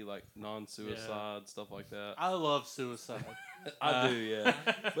positivity, like non-suicide, stuff like that. I love suicide. I do, yeah.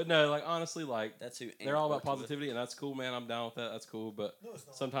 But no, like, honestly, like, That's who they're all about worked with. positivity, and that's cool, man. I'm down with that. That's cool, but No, it's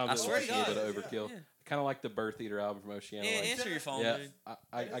not. sometimes I it's swear like to a little God. bit of overkill. Yeah. Kind of like the Birth Eater album from Oceana. Yeah, like, answer your phone, yeah, dude.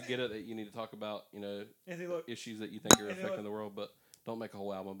 I get it that you need to talk about, Anthony, look. issues that you think are Hey, look. affecting the world, but don't make a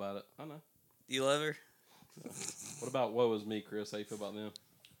whole album about it. I know. Do you love her? What about Woe Is Me, Chris? How you feel about them?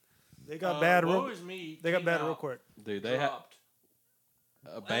 They got bad Woe real. Is Me They got came bad real out, quick. Dude, they had dropped.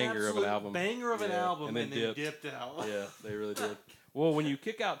 a banger of an Absolute album. Banger of an Yeah, album, and then dipped. dipped out. Yeah, they really did. Well, when you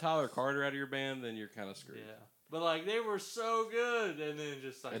kick out Tyler Carter out of your band, then you're kind of screwed. Yeah. But like they were so good, and then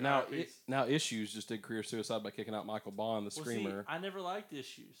just like And now, alright, peace. now Issues just did career suicide by kicking out Michael Bond, the Well, see, screamer. I never liked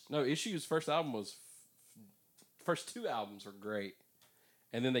Issues. No, Issues' first album was, first two albums were great,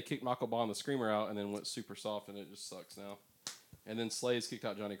 and then they kicked Michael Bond, the screamer, out, and then went super soft, and it just sucks now. And then Slays kicked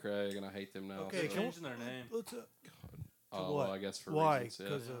out Johnny Craig, and I hate them now. Okay, They're so- can we- changing their name. Let's, Oh, what? well, I guess for why? reasons,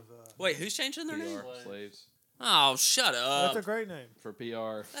 yeah. Because of. Wait, who's changing their name? PR, Slaves. Oh, shut That's up. a great name. For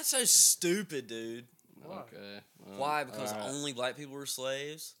PR. That's so stupid, dude. Why? Okay. well, Why? Because alright. only black people were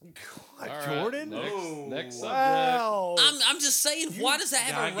slaves? God, Alright, Jordan. Next, Whoa. next subject. Wow. I'm just saying, why does that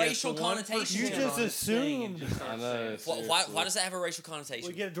have I a guess racial the one connotation? You person just on this thing and assumed. just start I know. saying it. Why does that have a racial connotation?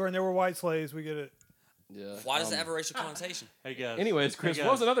 We get it, Jordan. They were white slaves. We get it. Yeah. Why does that have a racial connotation? Hey guys. Anyways, Chris, Hey,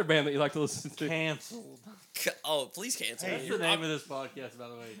 what was guys. another band that you like to listen to? Canceled. Oh, please cancel Hey, me. That's the name of this podcast, by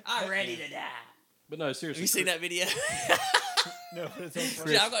the way. I'm ready to die. But no, seriously. Have you seen that video? No, it's so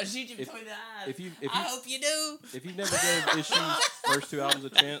funny. Dude, I'm gonna shoot you if- between the eyes. if you I hope you do. if you've never gave Issues first two albums a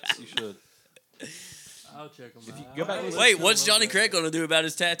chance, you should. I'll check them If out. you go back and listen Wait, what's Johnny Craig gonna do about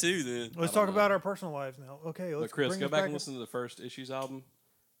his tattoo then? Let's I talk don't about our personal lives now. Okay, let's But Chris, bring go this back and listen to the first Issues album.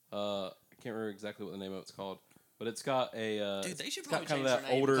 I can't remember exactly what the name of it's called, but it's got a Dude, they should it's got probably kind change of their that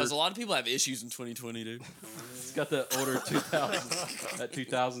name older. because a lot of people have issues in 2020, dude. It's got that older 2000s that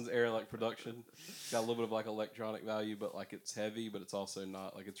 2000s era like production. It's got a little bit of like electronic value, but like it's heavy, but it's also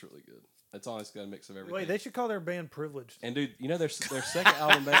not like it's really good. It's honestly got a mix of everything. Wait, they should call their band Privileged. And dude, you know their second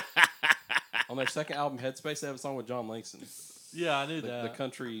album on their second album Headspace they have a song with John Langston, Yeah, I knew the that.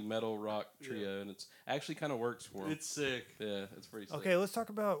 country metal rock trio, and it's actually kind of works for them. It's sick. Yeah, it's pretty sick. Okay, let's talk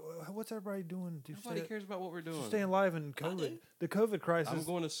about what's everybody doing to Nobody cares about what we're doing. stay alive in I COVID. do. The COVID crisis. I'm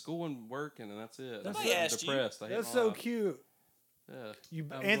going to school and working, and that's it. That's I'm Nobody asked you. depressed. I hate That's my so life. cute. Yeah. You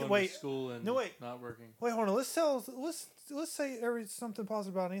I'm and going wait, to school and no, wait. not working. wait, hold on. Let's say something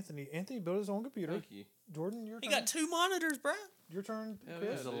positive about Anthony. Anthony built his own computer. Thank you. Jordan, your He turn. got 2 monitors, bro. Your turn, Hell Chris.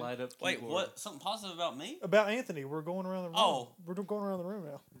 There's a dude. light up Wait, keyboard. what? Something positive about me? About Anthony, we're going around the room. Oh. We're going around the room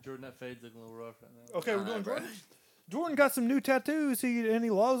now. Jordan, that fade's looking a little rough right now. Okay, I we're know, doing bro. Jordan. Jordan got some new tattoos. And he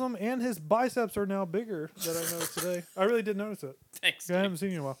loves them, and his biceps are now bigger. That I noticed today. I really did notice it. Thanks. I dude. haven't seen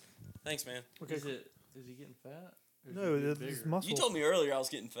you in a while. Thanks, man. Okay, Is he getting fat? Or is no, he it's getting bigger? muscle. You told me earlier I was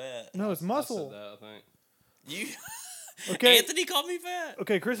getting fat. No, it's I muscle. said that, I think. You Okay. Anthony called me fat.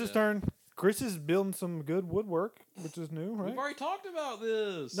 Okay, Chris's Yeah. turn. Chris is building some good woodwork, which is new, right? We've already talked about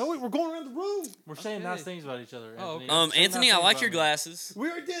this. No, wait, we're going around the room. We're saying Okay. nice things about each other. Oh, Anthony. okay. Say Anthony, nice I things like about your me. glasses. We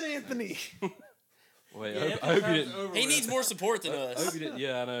already did, Anthony. Wait, Yeah, I hope you time's didn't. over He with. needs more support than I hope us. you didn't.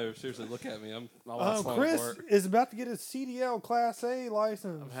 Yeah, I know. Seriously, look at me. I'm all falling Chris apart. is about to get his CDL Class A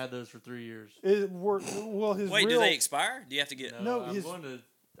license. I've had those for 3 years. It worked well. His Wait, real, do they expire? Do you have to get? No, I'm his- going to.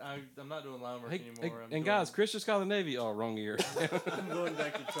 I'm not doing line work Hey, anymore. hey, I'm and doing- guys, Chris just got the Navy. Oh, wrong year. I'm going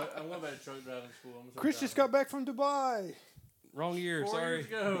back to truck. I'm going back to truck driving school. I'm gonna start Chris just driving. got back from Dubai. wrong year. 4 Sorry. years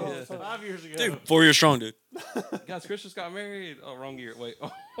ago. Yeah. 5 years ago. Dude, 4 years strong, dude. Guys, Chris just got married. Oh, wrong year. Wait.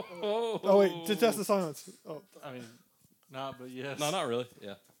 Oh wait, to test the silence. Oh, I mean, not, but yes. No, not really.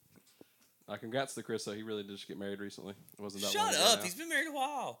 Yeah. Congrats to Chris. Though he really did just get married recently. It wasn't that long Shut ago up. now. He's been married a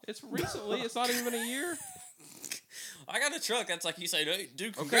while. It's recently. It's not even been a year. I got a truck. That's like you say, hey, dude,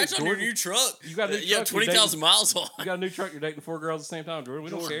 Okay, congrats on your Jordan, new truck. you got a new You have truck, you're 20,000 miles on. You got a new truck. You're dating 4 girls at the same time, Jordan. We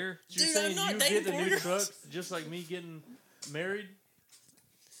don't Jordan. care. You're Dude, saying I'm not you dating get the 4 new girls. trucks just like me getting married?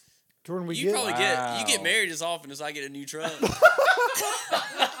 Jordan, we You get probably Wow. get married as often as I get a new truck.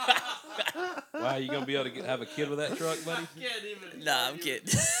 Wow, you gonna be able to have a kid with that truck, buddy? Can't even. Nah, I'm kidding.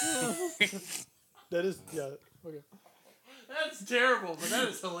 that is okay. That's terrible, but that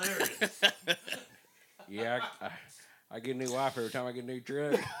is hilarious. Yeah, I get a new wife every time I get a new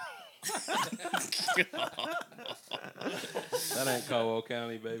truck. That ain't Caldwell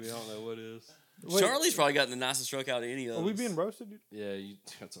County, baby. I don't know what is. Wait, Charlie's probably got the nicest truck out of any of us. are we being roasted? Dude? Yeah,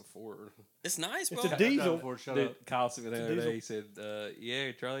 that's a Ford. It's nice, bro. It's a diesel. Shut Dude, up. Kyle sent me the It's a other diesel. day. He said,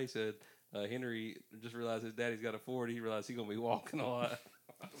 "Yeah, Charlie said Henry just realized his daddy's got a Ford. He realized he's gonna be walking a lot."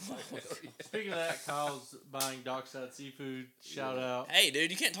 Speaking of that, Kyle's buying Dockside Seafood. Shout out. Hey, dude,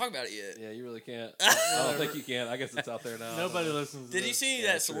 you can't talk about it yet. Yeah, you really can't. I don't think you can. I guess it's out there now. Nobody listens to Did you this. see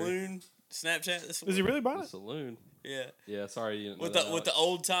Yeah, that true. saloon Snapchat this Is he morning? really buying The it? saloon. Yeah. Yeah, sorry you didn't With know the that, with the Alex.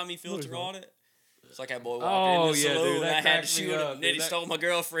 old timey is filter that? on it. It's like that boy walking Oh, in the yeah, dude, saloon. that I had to cracked me shoot up, him. dude. Then he That- stole my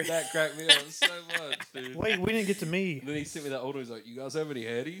girlfriend. That cracked me up so much, dude. Wait, we didn't get to me. And then he sent me that old one. He's like, "You guys have any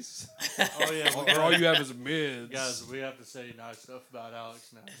headies? Oh yeah, or we all got- you have is mids." guys, we have to say nice stuff about Alex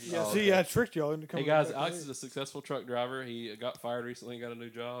now. He- Yeah, Oh, see, okay. I tricked y'all into Hey coming. guys, back Alex to is me. a successful truck driver. He got fired recently, got a new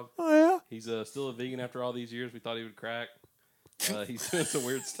job. Oh yeah. He's still a vegan after all these years. We thought he would crack. He's doing some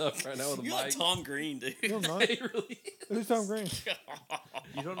weird stuff right now with a You're mic. like Tom Green, dude. No, I'm not. He really is. Who's Tom Green?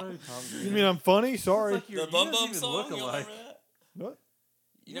 You don't know who Tom Green You is? mean I'm funny? Sorry. It's like The you Bum guys Bum even song. look You don't alike. remember that? What?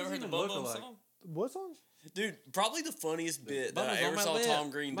 You never guys heard the even Bum look Bum alike. song? What song? Dude, probably the funniest bit that Mama's I on ever my saw lip.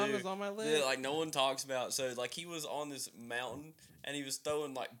 Tom Green do. Mama's on my lip. That, like no one talks about. So like he was on this mountain and he was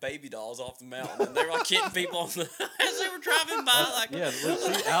throwing like baby dolls off the mountain and they were like hitting people on the as they were driving by. Like Yeah,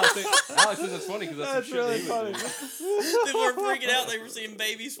 see, Alex thinks it's funny because that's, That's some really shit he would funny. do. they were freaking out. They were seeing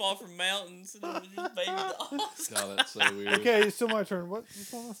babies fall from mountains and it was just baby dolls. God, that's so weird. Okay, it's still my turn.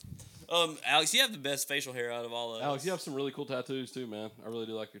 What's going on? Alex, you have the best facial hair out of all of Alex, us. you have some really cool tattoos too, man. I really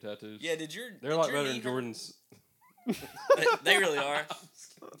do like your tattoos. Yeah, did your They're a did lot your better knee than hurt? Jordan's. They really are.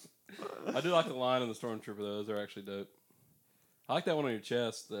 I do like the line in the Stormtrooper, though. Those are actually dope. I like that one on your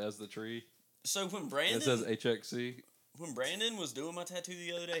chest that has the tree. So when And Brandon it says HXC. when Brandon was doing my tattoo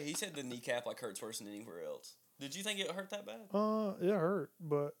the other day, he said the kneecap like hurts worse than anywhere else. Did you think it hurt that bad? It hurt,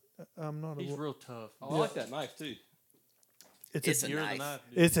 but I'm not. He's real tough. Oh, I like that knife, too. It's a a You're knife. the knife.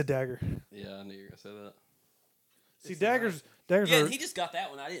 Dude. it's a dagger. Yeah, I knew you were going to say that. See, It's a knife. daggers Yeah, hurt. and he just got that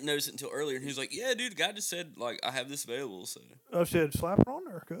one. I didn't notice it until earlier, and he was like, "Yeah, dude, the guy just said like I have this available." So I said, slap her on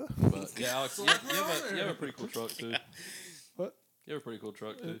there, cuz. But, yeah, Alex, you have a pretty cool truck, too. What? You have a pretty cool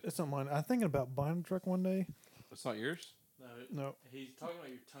truck, too. It's not mine. I'm thinking about buying a truck one day. It's not yours? No, No. he's talking about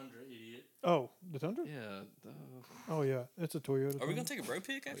your Tundra, idiot. Oh, the Tundra? Yeah. Oh yeah, it's a Toyota. are we Tundra. gonna take a bro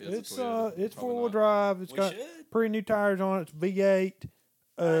pick after Yeah, this? It's a Toyota. it's Probably 4-wheel not. drive. It's We got should. pretty new tires on it. It's V8.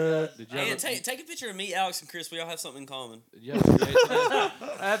 Did you And have take a picture of me, Alex, and Chris. We all have something in common. Did you have a V8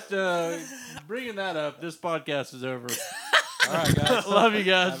 today? After bringing that up, this podcast is over. All right, guys. Love you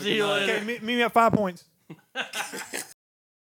guys. Have a See good you night. later. Okay, meet me at 5 points.